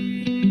Lakes?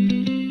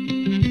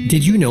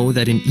 Did you know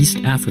that in East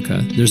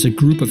Africa, there's a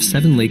group of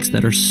 7 lakes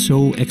that are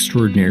so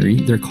extraordinary,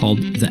 they're called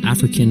the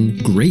African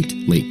Great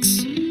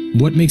Lakes?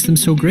 What makes them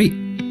so great?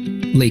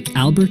 Lake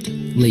Albert,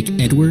 Lake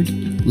Edward,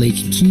 Lake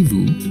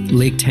Kivu,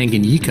 Lake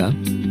Tanganyika,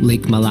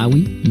 Lake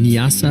Malawi,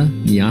 Nyasa,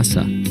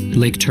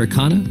 Lake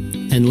Turkana,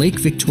 and Lake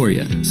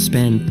Victoria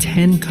span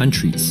 10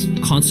 countries,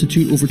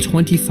 constitute over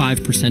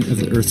 25% of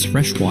the Earth's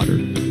freshwater,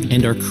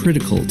 and are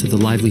critical to the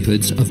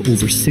livelihoods of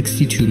over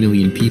 62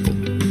 million people.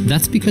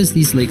 That's because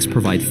these lakes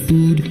provide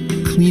food,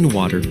 clean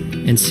water,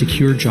 and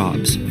secure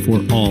jobs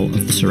for all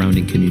of the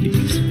surrounding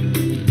communities.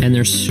 And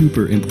they're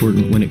super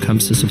important when it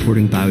comes to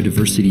supporting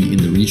biodiversity in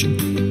the region.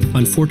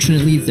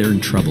 Unfortunately, they're in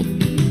trouble.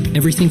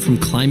 Everything from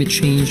climate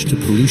change to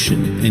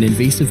pollution and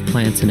invasive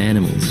plants and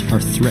animals are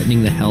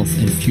threatening the health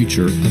and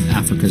future of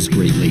Africa's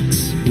Great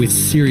Lakes, with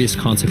serious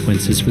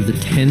consequences for the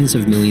tens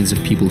of millions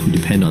of people who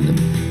depend on them,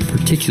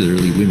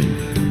 particularly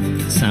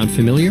women. Sound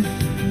familiar?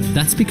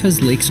 That's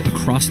because lakes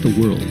across the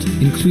world,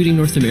 including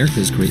North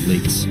America's Great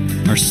Lakes,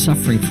 are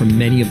suffering from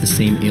many of the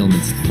same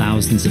ailments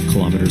thousands of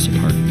kilometers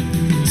apart.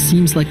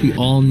 Seems like we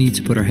all need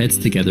to put our heads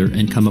together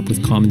and come up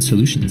with common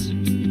solutions.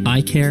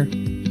 I care,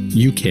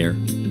 you care,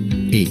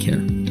 A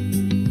care.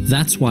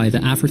 That's why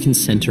the African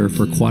Center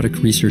for Aquatic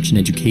Research and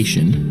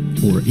Education,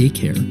 or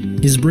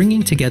ACARE, is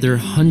bringing together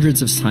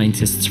hundreds of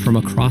scientists from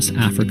across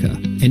Africa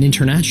and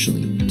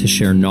internationally to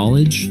share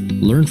knowledge,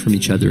 learn from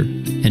each other,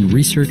 and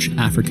research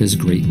Africa's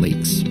Great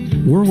Lakes.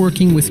 We're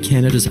working with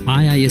Canada's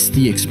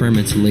IISD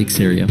Experimental Lakes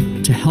Area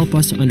to help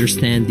us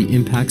understand the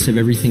impacts of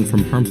everything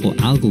from harmful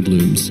algal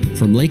blooms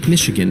from Lake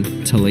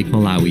Michigan to Lake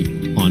Malawi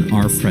on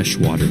our fresh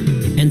water.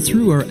 And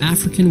through our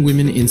African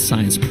Women in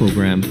Science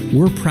program,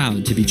 we're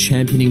proud to be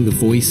championing the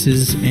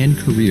voices and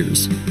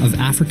careers of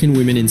African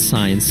women in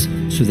science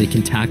so they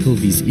can tackle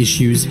these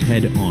issues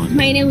head on.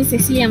 My name is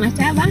Cecilia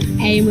Mataba.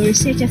 I am a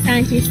researcher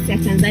scientist at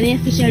Tanzania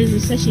Fisheries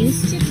Research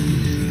Institute,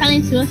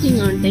 currently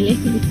working on the Lake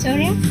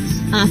Victoria.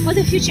 For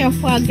the future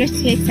of our Great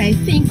Lakes, I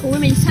think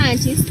women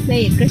scientists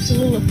play a great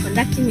role of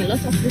conducting a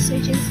lot of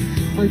researches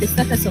on the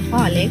status of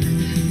our lake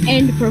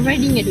and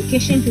providing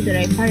education to the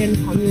riparian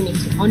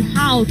community on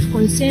how to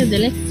conserve the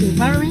lake's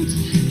environment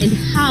and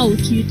how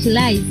to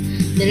utilize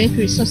the lake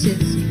resources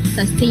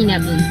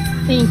sustainably.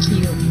 Thank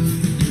you.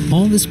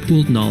 All this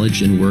pooled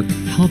knowledge and work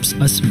helps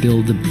us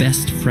build the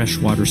best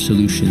freshwater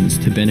solutions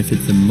to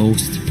benefit the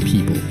most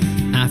people,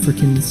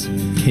 Africans,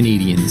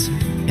 Canadians,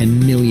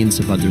 and millions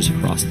of others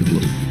across the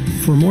globe.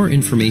 For more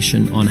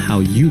information on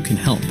how you can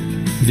help,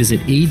 visit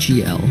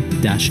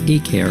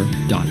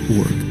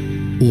agl-acare.org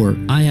or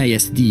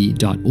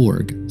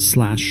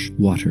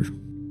iisd.org/water.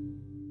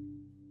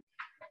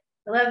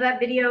 I love that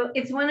video.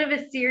 It's one of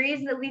a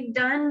series that we've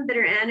done that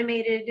are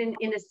animated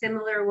in a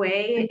similar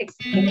way,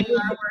 explaining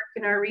our work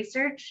and our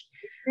research.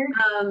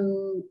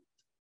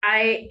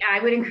 I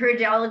would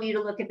encourage all of you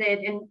to look at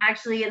it. And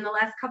actually, in the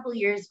last couple of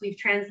years, we've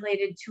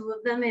translated 2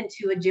 of them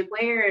into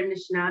Ojibwe or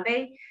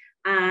Anishinaabe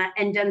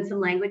and done some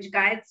language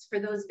guides for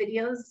those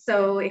videos.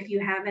 So if you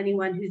have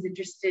anyone who's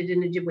interested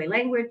in Ojibwe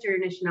language or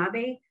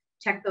Anishinaabe,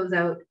 check those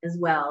out as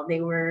well.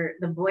 They were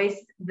the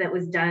voice that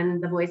was done,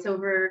 the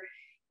voiceover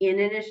in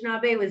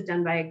Anishinaabe was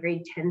done by a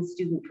grade 10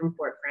 student from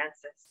Fort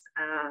Francis,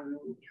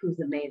 who's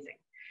amazing.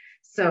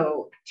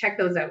 So check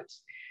those out.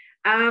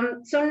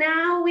 So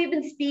now we've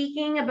been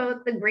speaking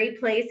about the great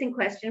place in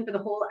question for the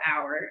whole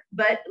hour,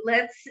 but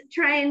let's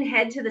try and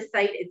head to the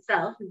site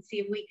itself and see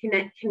if we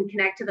can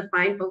connect to the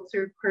fine folks who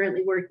are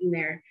currently working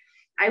there.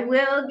 I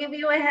will give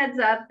you a heads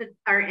up that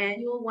our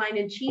annual wine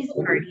and cheese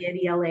party at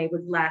ELA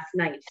was last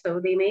night, so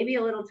they may be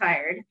a little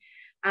tired.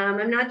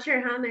 I'm not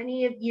sure how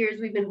many years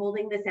we've been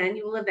holding this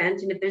annual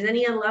event, and if there's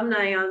any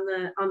alumni on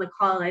the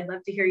call, I'd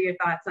love to hear your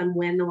thoughts on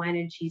when the wine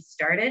and cheese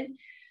started.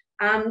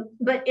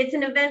 But it's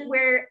an event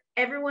where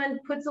everyone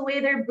puts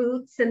away their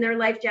boots and their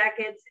life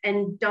jackets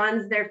and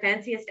dons their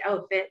fanciest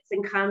outfits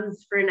and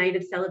comes for a night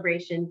of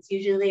celebration. It's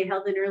usually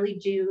held in early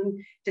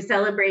June to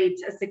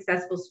celebrate a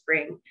successful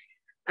spring.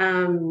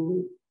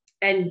 And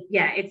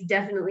yeah, it's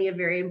definitely a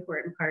very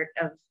important part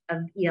of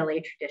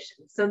ELA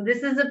tradition. So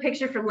this is a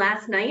picture from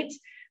last night.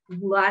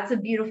 Lots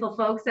of beautiful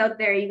folks out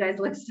there. You guys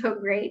look so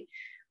great.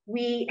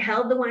 We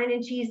held the wine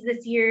and cheese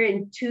this year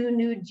in 2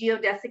 new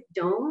geodesic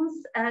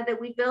domes that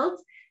we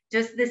built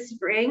just this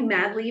spring,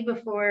 madly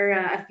before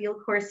a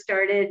field course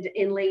started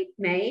in late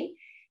May.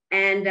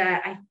 And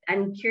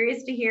I'm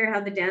curious to hear how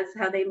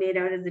they made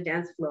out as a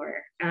dance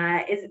floor.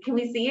 Can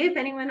we see if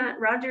anyone,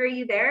 Roger, are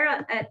you there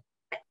at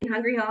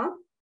Hungry Hall?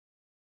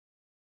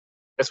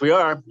 Yes, we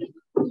are.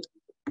 Can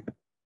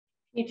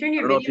you turn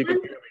your video on?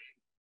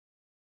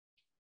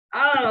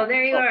 Oh,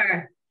 there you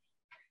are.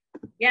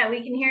 Yeah,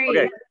 we can hear you.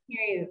 Okay. We can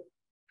hear you.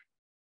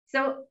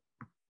 So,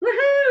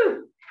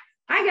 woohoo!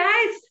 Hi,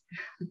 guys.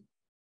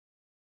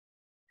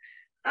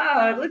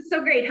 Oh, it looks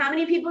so great. How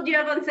many people do you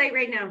have on site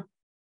right now?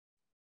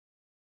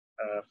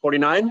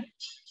 49.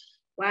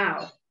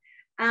 Wow.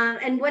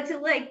 And what's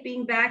it like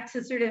being back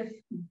to sort of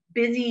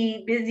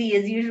busy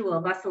as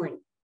usual, bustling?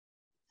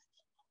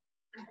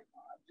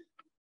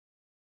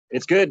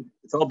 It's good.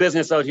 It's all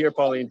business out here,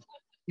 Pauline.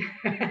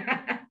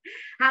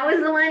 How was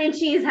the wine and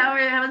cheese? How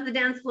was the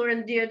dance floor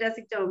and the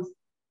geodesic domes?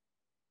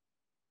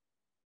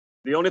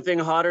 The only thing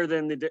hotter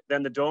than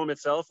the dome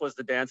itself was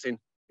the dancing.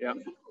 Yeah.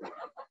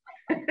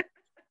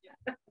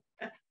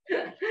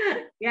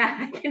 Yeah,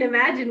 I can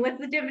imagine. What's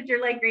the temperature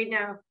like right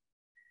now?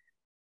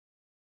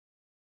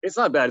 It's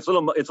not bad. It's a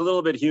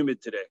little bit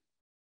humid today.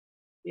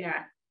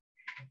 Yeah,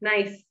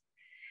 nice.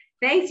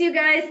 Thanks, you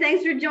guys.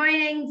 Thanks for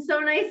joining.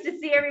 So nice to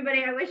see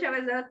everybody. I wish I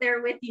was out there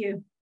with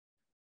you.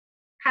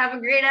 Have a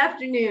great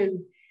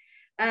afternoon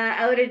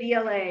out at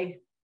ELA.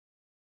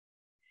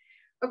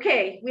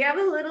 Okay, we have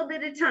a little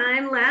bit of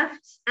time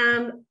left.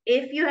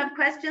 If you have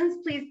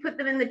questions, please put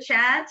them in the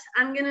chat.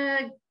 I'm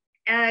gonna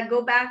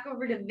go back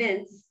over to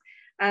Vince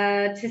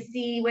to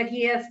see what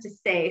he has to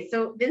say.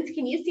 So Vince,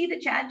 can you see the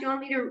chat? Do you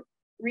want me to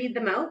read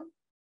them out?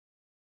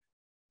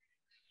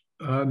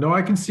 No,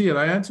 I can see it.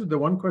 I answered the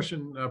one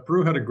question.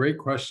 Peru had a great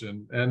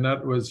question, and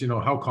that was,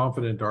 how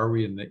confident are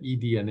we in the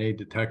eDNA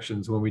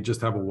detections when we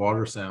just have a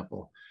water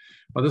sample?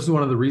 Well, this is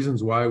one of the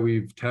reasons why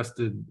we've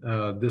tested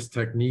this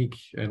technique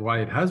and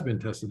why it has been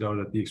tested out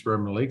at the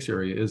Experimental Lakes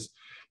Area is,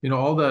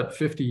 all that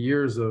 50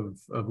 years of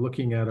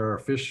looking at our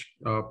fish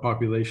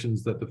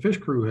populations that the fish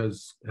crew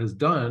has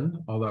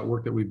done, all that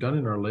work that we've done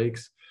in our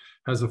lakes,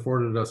 has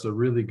afforded us a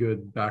really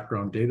good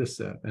background data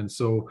set. And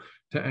so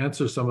to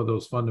answer some of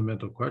those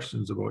fundamental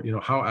questions about,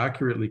 how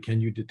accurately can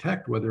you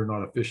detect whether or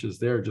not a fish is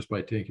there just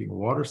by taking a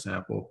water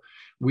sample,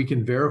 we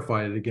can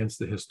verify it against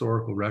the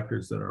historical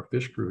records that our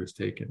fish crew has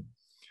taken.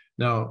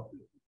 Now,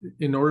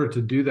 in order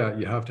to do that,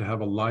 you have to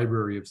have a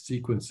library of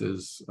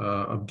sequences,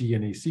 of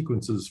DNA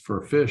sequences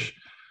for fish.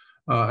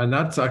 And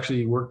that's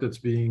actually work that's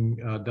being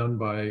done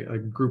by a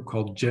group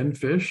called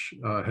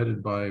GenFish,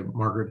 headed by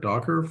Margaret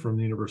Docker from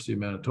the University of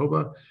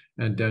Manitoba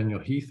and Daniel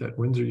Heath at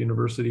Windsor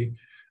University.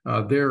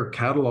 They're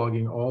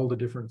cataloging all the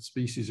different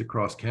species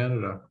across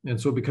Canada. And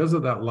so because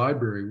of that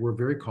library, we're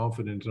very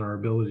confident in our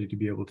ability to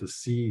be able to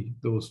see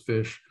those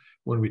fish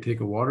when we take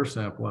a water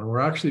sample. And we're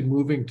actually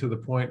moving to the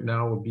point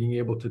now of being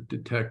able to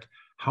detect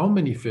how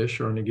many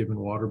fish are in a given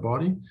water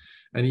body,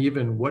 and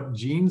even what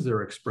genes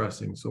they're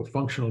expressing. So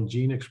functional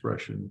gene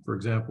expression, for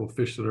example,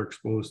 fish that are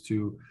exposed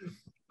to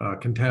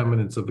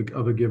contaminants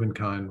of a given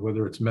kind,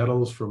 whether it's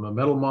metals from a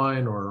metal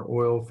mine or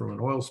oil from an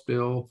oil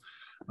spill,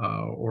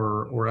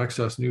 or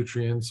excess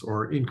nutrients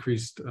or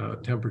increased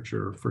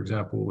temperature, for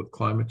example, with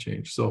climate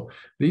change. So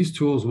these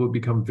tools will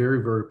become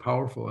very, very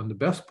powerful. And the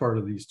best part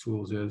of these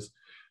tools is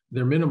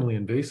they're minimally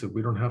invasive.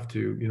 We don't have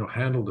to,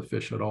 handle the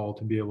fish at all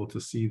to be able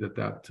to see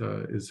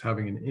that is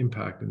having an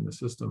impact in the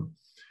system,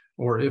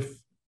 or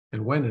if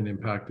and when an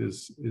impact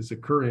is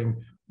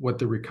occurring, what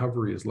the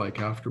recovery is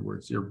like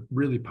afterwards. They're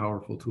really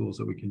powerful tools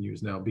that we can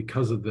use now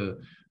because of the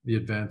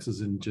advances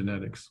in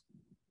genetics.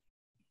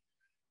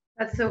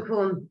 That's so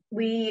cool.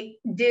 We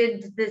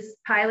did this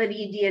pilot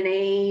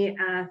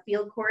eDNA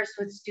field course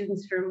with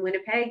students from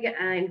Winnipeg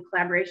in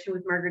collaboration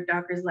with Margaret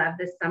Docker's lab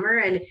this summer.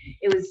 And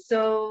it was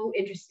so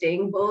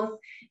interesting, both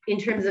in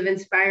terms of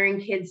inspiring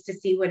kids to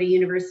see what a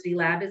university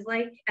lab is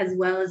like, as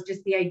well as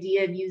just the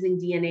idea of using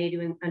DNA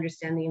to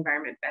understand the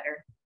environment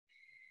better.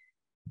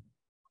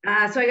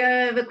 So I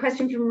have a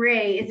question from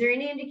Ray. Is there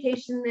any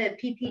indication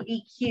that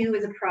PPDQ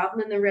is a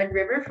problem in the Red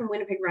River from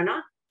Winnipeg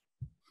runoff?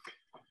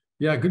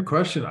 Yeah, good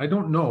question. I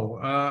don't know.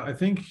 I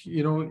think,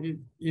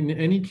 in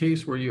any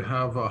case where you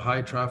have a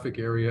high traffic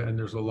area and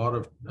there's a lot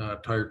of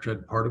tire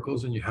tread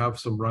particles and you have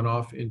some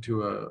runoff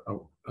into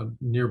a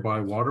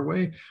nearby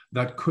waterway,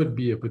 that could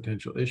be a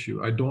potential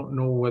issue. I don't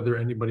know whether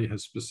anybody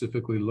has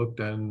specifically looked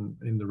in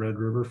the Red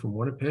River from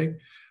Winnipeg.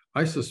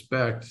 I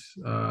suspect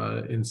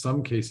in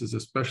some cases,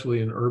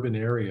 especially in urban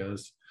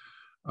areas,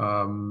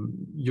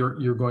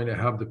 you're going to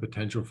have the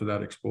potential for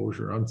that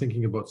exposure. I'm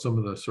thinking about some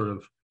of the sort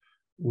of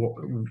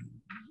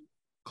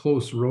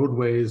close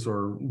roadways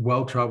or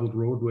well-traveled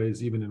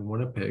roadways, even in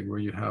Winnipeg, where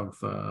you have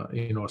a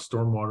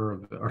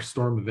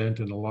storm event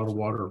and a lot of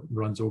water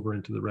runs over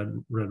into the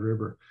Red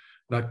River.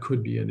 That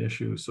could be an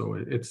issue. So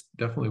it's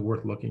definitely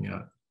worth looking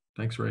at.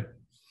 Thanks, Ray.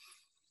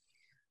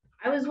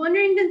 I was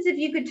wondering, Vince, if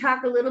you could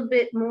talk a little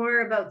bit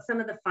more about some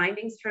of the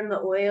findings from the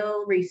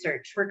oil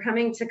research. We're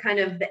coming to kind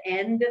of the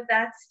end of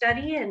that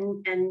study,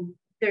 and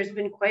there's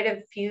been quite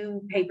a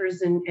few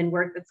papers and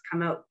work that's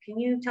come out. Can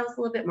you tell us a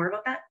little bit more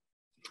about that?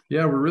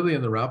 Yeah, we're really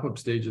in the wrap-up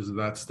stages of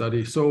that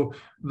study. So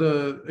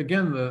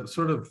the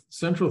sort of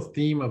central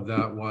theme of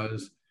that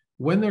was,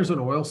 when there's an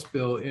oil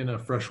spill in a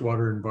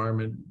freshwater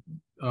environment,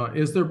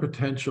 is there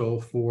potential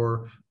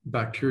for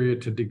bacteria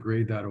to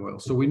degrade that oil?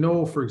 So we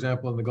know, for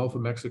example, in the Gulf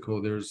of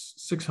Mexico, there's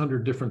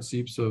 600 different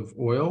seeps of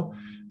oil,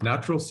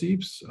 natural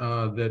seeps,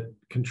 that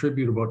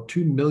contribute about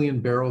 2 million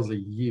barrels a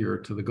year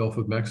to the Gulf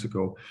of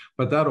Mexico.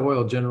 But that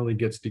oil generally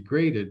gets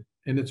degraded.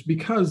 And it's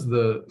because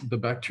the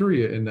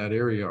bacteria in that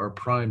area are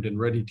primed and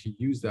ready to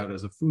use that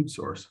as a food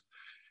source.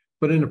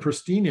 But in a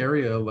pristine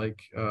area like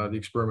the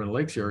Experimental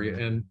Lakes Area,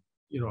 and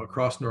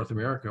across North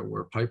America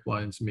where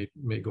pipelines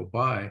may go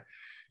by,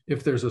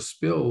 if there's a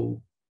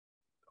spill,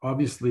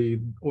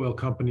 obviously oil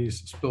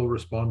companies, spill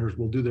responders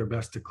will do their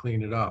best to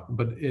clean it up,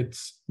 but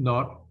it's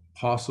not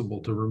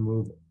possible to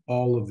remove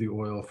all of the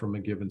oil from a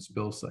given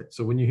spill site.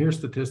 So when you hear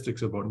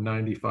statistics about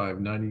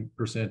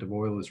 90% of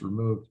oil is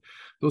removed,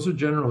 those are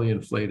generally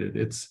inflated.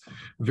 It's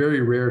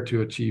very rare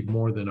to achieve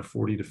more than a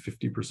 40 to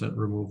 50%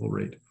 removal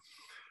rate.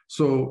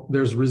 So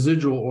there's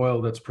residual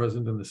oil that's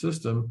present in the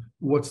system.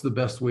 What's the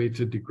best way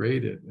to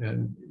degrade it?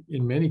 And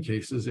in many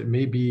cases, it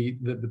may be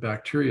that the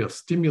bacteria,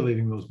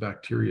 stimulating those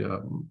bacteria,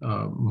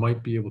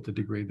 might be able to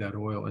degrade that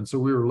oil. And so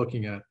we were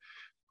looking at,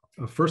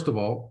 first of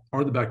all,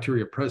 are the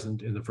bacteria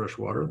present in the fresh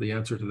water? The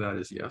answer to that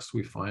is yes.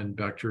 We find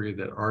bacteria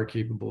that are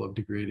capable of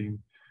degrading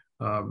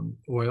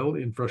oil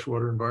in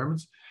freshwater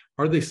environments.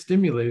 Are they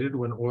stimulated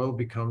when oil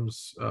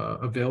becomes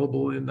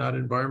available in that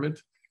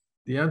environment?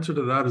 The answer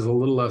to that is a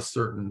little less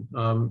certain,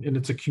 and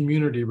it's a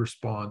community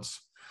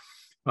response.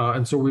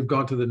 And so we've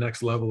gone to the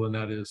next level, and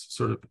that is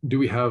sort of, do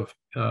we have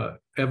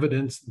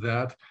evidence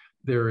that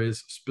there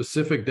is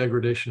specific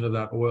degradation of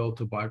that oil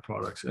to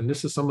byproducts? And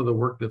this is some of the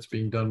work that's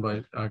being done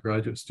by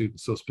graduate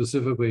students. So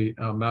specifically,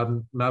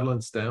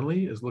 Madeline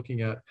Stanley is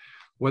looking at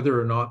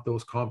whether or not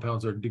those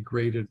compounds are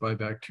degraded by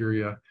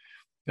bacteria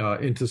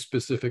into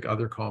specific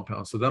other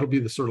compounds. So that'll be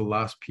the sort of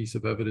last piece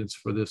of evidence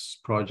for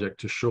this project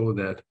to show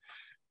that,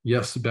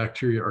 yes,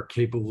 bacteria are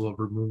capable of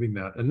removing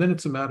that. And then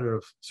it's a matter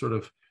of sort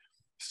of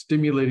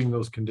stimulating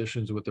those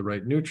conditions with the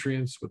right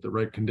nutrients, with the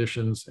right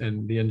conditions,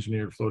 and the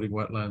engineered floating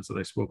wetlands that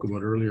I spoke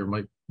about earlier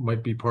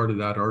might be part of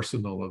that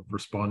arsenal of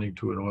responding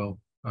to an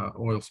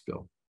oil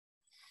spill.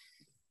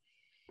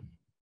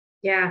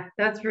 Yeah,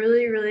 that's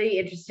really, really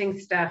interesting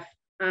stuff.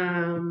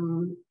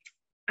 So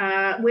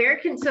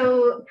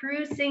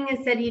Prue Singh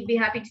has said he'd be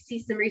happy to see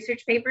some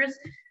research papers.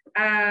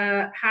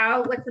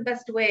 What's the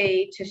best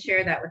way to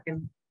share that with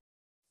him?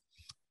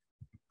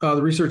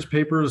 The research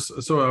papers,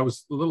 so I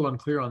was a little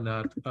unclear on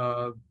that.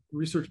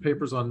 Research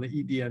papers on the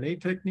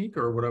eDNA technique,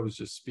 or what I was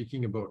just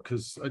speaking about,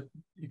 because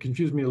you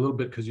confused me a little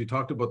bit because you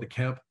talked about the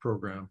CAMP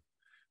program.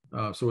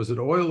 So is it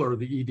oil or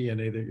the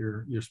eDNA that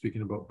you're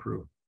speaking about,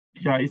 Prue?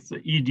 Yeah, it's the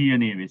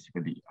eDNA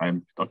basically.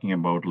 I'm talking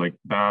about like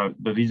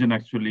the region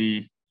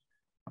actually.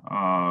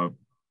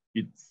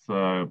 It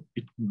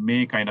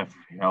may kind of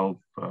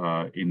help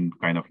in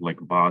kind of like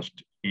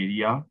vast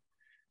area,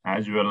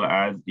 as well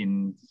as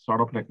in sort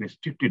of like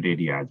restricted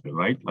area as well,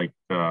 right? Like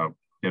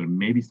there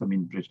may be some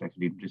interest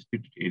actually in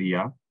restricted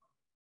area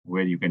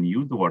where you can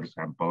use the water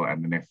sample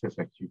and then assess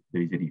actually if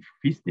there is any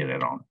fish there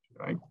around,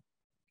 right?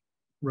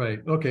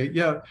 Right. Okay.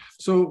 Yeah.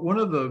 So one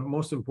of the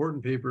most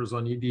important papers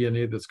on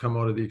eDNA that's come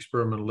out of the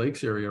Experimental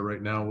Lakes Area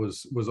right now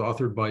was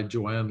authored by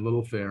Joanne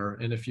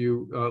Littlefair. And if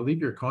you leave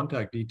your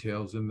contact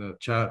details in the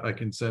chat, I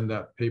can send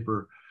that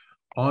paper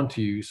on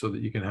to you so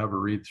that you can have a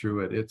read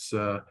through it.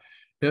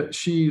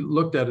 She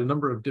looked at a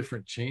number of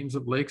different chains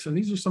of lakes, and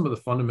these are some of the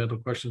fundamental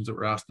questions that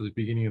were asked at the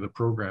beginning of the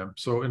program.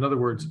 So in other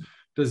words,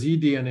 does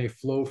eDNA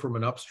flow from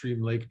an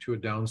upstream lake to a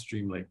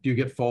downstream lake? Do you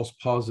get false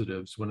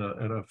positives when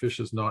a fish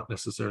is not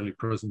necessarily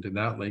present in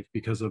that lake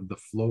because of the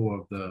flow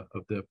of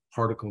the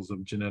particles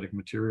of genetic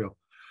material?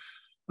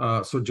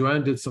 So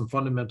Joanne did some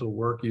fundamental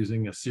work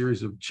using a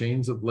series of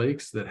chains of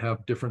lakes that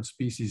have different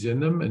species in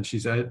them, and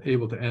she's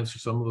able to answer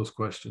some of those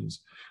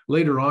questions.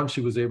 Later on,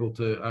 she was able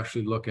to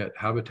actually look at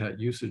habitat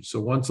usage. So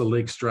once a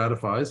lake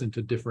stratifies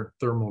into different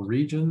thermal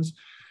regions,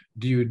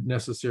 do you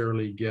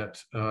necessarily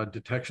get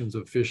detections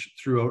of fish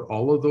throughout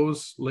all of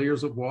those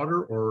layers of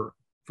water? Or,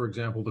 for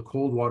example, the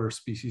cold water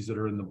species that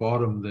are in the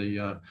bottom,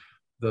 the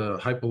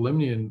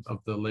hypolimnion of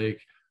the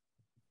lake,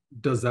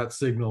 does that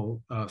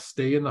signal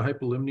stay in the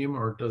hypolimnium,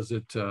 or does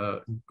it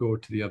go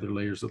to the other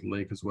layers of the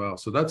lake as well?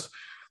 So that's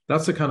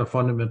the kind of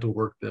fundamental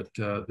work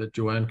that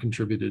Joanne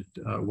contributed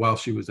while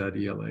she was at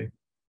ELA,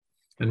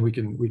 and we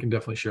can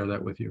definitely share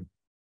that with you.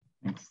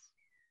 Thanks.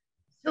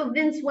 So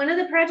Vince, one of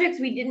the projects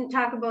we didn't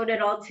talk about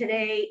at all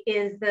today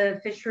is the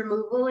fish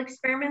removal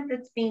experiment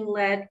that's being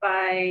led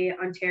by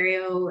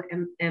Ontario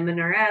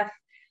MNRF.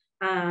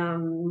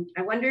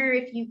 I wonder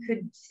if you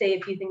could say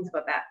a few things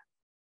about that.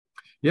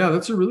 Yeah,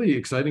 that's a really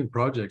exciting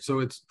project.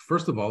 So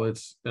first of all,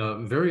 it's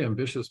very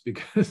ambitious,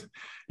 because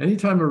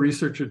anytime a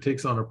researcher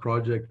takes on a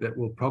project that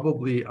will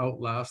probably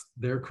outlast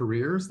their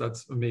careers,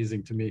 that's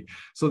amazing to me.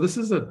 So this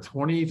is a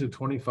 20 to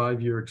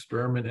 25 year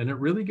experiment, and it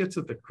really gets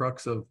at the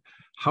crux of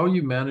how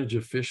you manage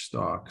a fish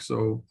stock.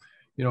 So,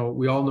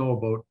 we all know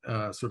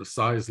about sort of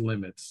size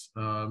limits.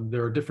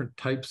 There are different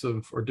types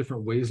of, or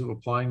different ways of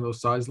applying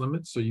those size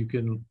limits. So you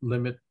can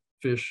limit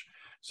fish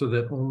so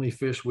that only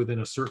fish within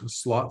a certain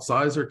slot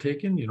size are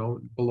taken.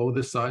 Below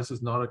this size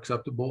is not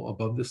acceptable,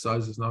 above this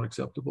size is not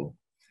acceptable.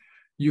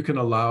 You can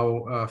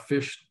allow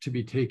fish to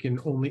be taken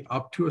only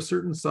up to a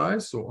certain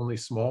size, so only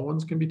small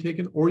ones can be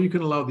taken, or you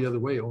can allow the other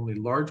way, only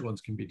large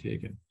ones can be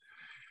taken.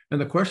 And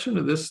the question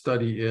of this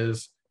study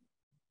is,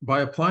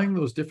 by applying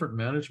those different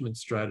management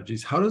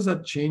strategies, how does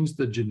that change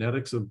the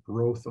genetics of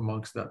growth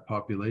amongst that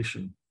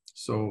population?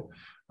 So,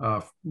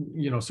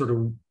 sort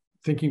of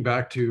thinking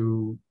back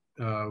to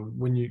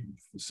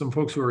some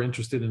folks who are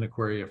interested in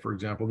aquaria, for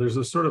example, there's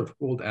a sort of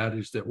old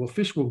adage that, well,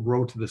 fish will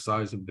grow to the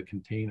size of the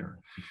container.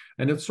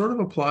 And it sort of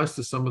applies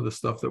to some of the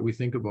stuff that we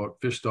think about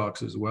fish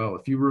stocks as well.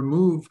 If you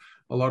remove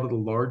a lot of the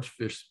large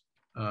fish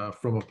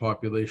from a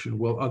population,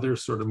 will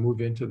others sort of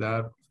move into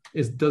that?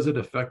 Does it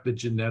affect the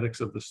genetics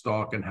of the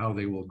stock and how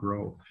they will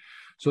grow?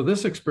 So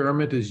this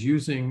experiment is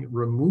using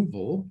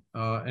removal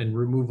and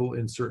removal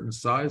in certain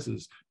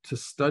sizes to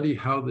study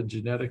how the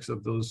genetics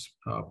of those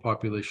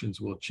populations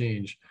will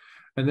change.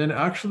 And then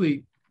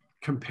actually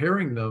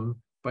comparing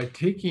them by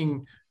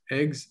taking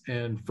eggs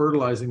and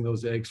fertilizing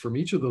those eggs from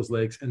each of those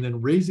lakes, and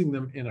then raising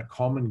them in a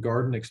common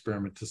garden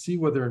experiment to see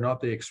whether or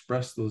not they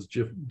express those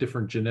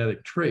different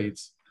genetic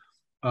traits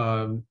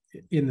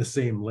in the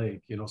same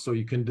lake. So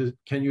you can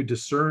you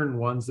discern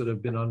ones that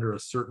have been under a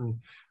certain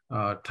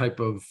type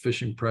of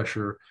fishing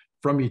pressure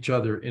from each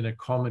other in a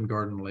common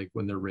garden lake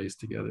when they're raised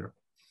together.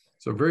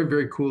 So very,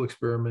 very cool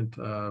experiment.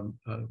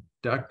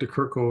 Dak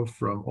DeKirko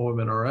from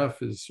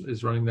OMNRF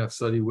is running that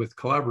study with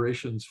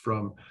collaborations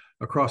from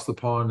across the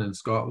pond in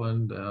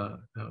Scotland,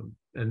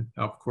 and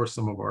of course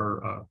some of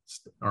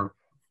our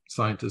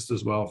scientists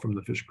as well from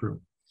the fish crew.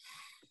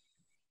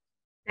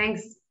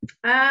 Thanks.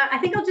 I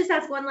think I'll just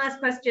ask one last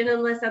question,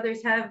 unless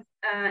others have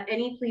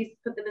any. Please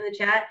put them in the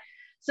chat.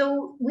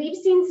 So we've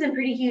seen some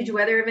pretty huge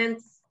weather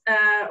events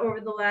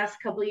over the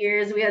last couple of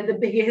years. We had the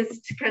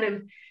biggest kind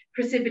of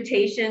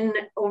precipitation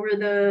over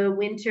the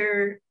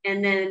winter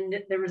and then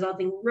the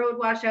resulting road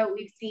washout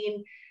we've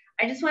seen.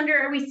 I just wonder,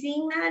 are we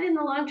seeing that in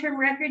the long-term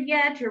record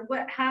yet, or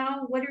what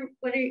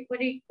are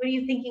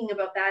you thinking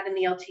about that in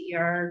the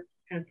LTER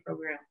kind of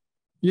program?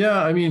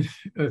 Yeah, I mean,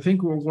 I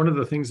think one of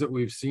the things that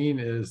we've seen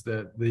is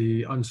that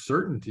the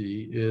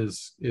uncertainty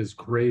is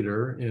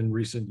greater in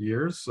recent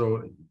years.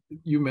 So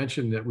you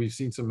mentioned that we've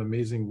seen some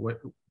amazing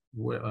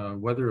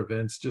weather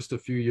events. Just a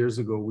few years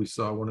ago, we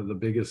saw one of the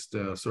biggest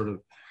sort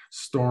of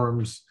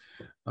storms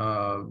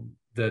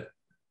that,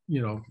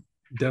 you know,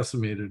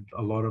 decimated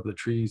a lot of the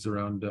trees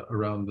around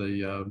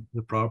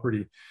the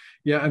property.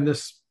 Yeah, and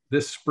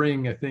this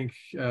spring, I think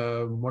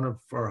one of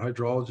our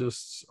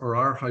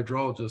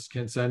hydrologist,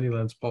 Kent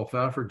Sandyland's Paul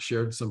Fafford,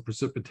 shared some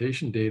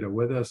precipitation data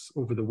with us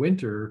over the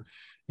winter.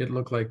 It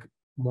looked like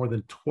more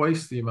than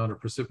twice the amount of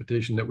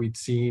precipitation that we'd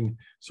seen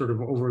sort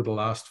of over the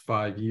last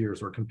 5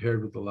 years, or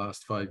compared with the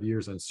last 5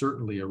 years, and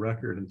certainly a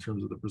record in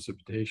terms of the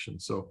precipitation.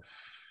 So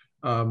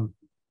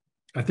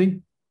I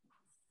think,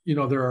 you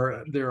know,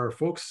 there are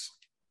folks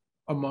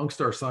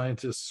amongst our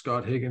scientists,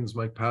 Scott Higgins,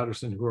 Mike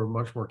Patterson, who are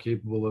much more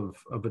capable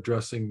of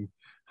addressing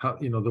how,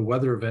 you know, the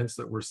weather events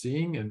that we're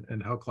seeing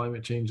and how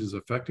climate change is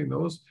affecting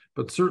those.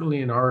 But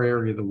certainly in our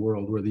area of the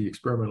world, where the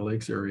Experimental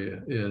Lakes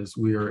Area is,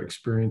 we are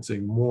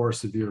experiencing more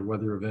severe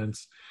weather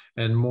events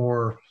and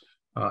more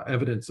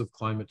evidence of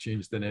climate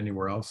change than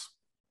anywhere else.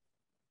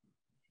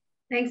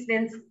 Thanks,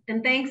 Vince.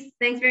 And thanks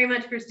very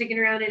much for sticking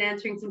around and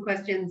answering some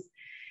questions.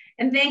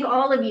 And thank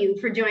all of you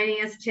for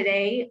joining us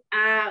today.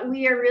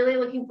 We are really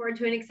looking forward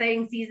to an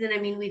exciting season. I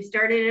mean, we've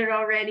started it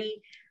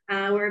already.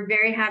 We're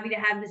very happy to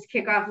have this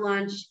kickoff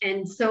launch,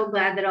 and so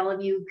glad that all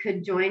of you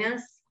could join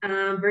us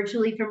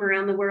virtually from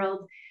around the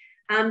world.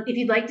 If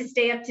you'd like to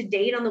stay up to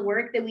date on the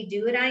work that we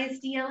do at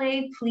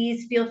IISD-ELA,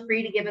 please feel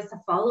free to give us a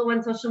follow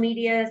on social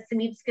media.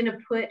 Sameep's going to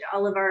put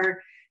all of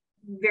our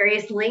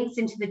various links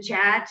into the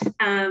chat.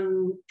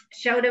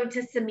 Shout out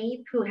to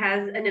Sameep, who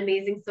has an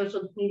amazing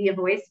social media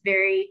voice,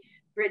 very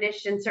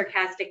British and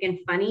sarcastic and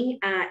funny.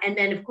 And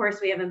then, of course,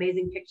 we have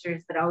amazing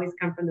pictures that always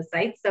come from the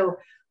site. So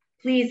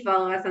please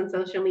follow us on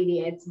social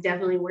media. It's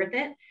definitely worth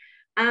it.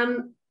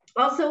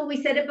 Also,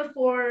 we said it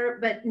before,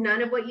 but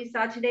none of what you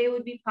saw today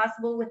would be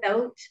possible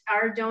without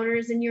our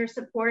donors and your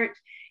support.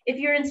 If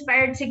you're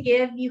inspired to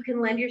give, you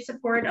can lend your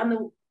support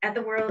to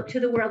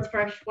the World's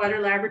Freshwater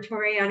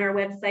Laboratory on our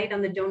website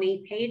on the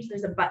donate page.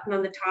 There's a button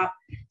on the top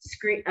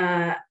screen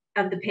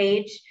of the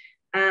page.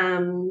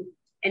 And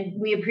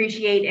we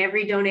appreciate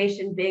every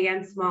donation, big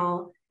and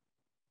small.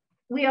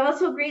 We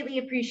also greatly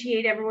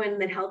appreciate everyone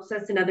that helps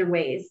us in other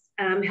ways,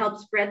 help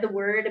spread the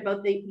word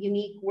about the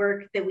unique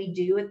work that we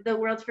do at the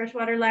World's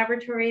Freshwater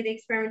Laboratory, the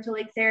Experimental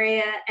Lakes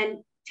Area,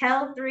 and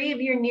tell 3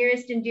 of your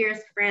nearest and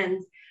dearest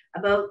friends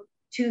about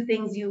 2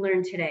 things you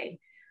learned today.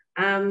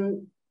 If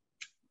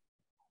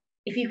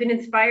you can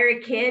inspire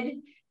a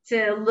kid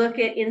to look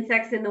at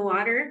insects in the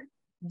water,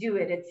 do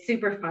it. It's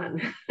super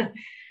fun.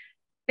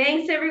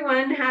 Thanks,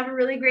 everyone. Have a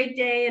really great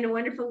day and a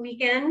wonderful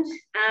weekend.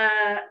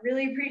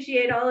 Really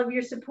appreciate all of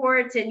your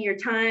support and your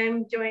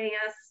time joining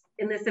us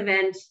in this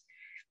event.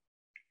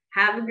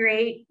 Have a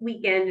great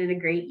weekend and a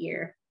great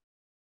year.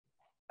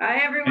 Bye,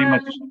 everyone.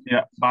 Very much.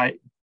 Yeah, bye.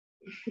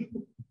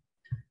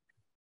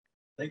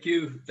 Thank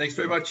you. Thanks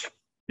very much.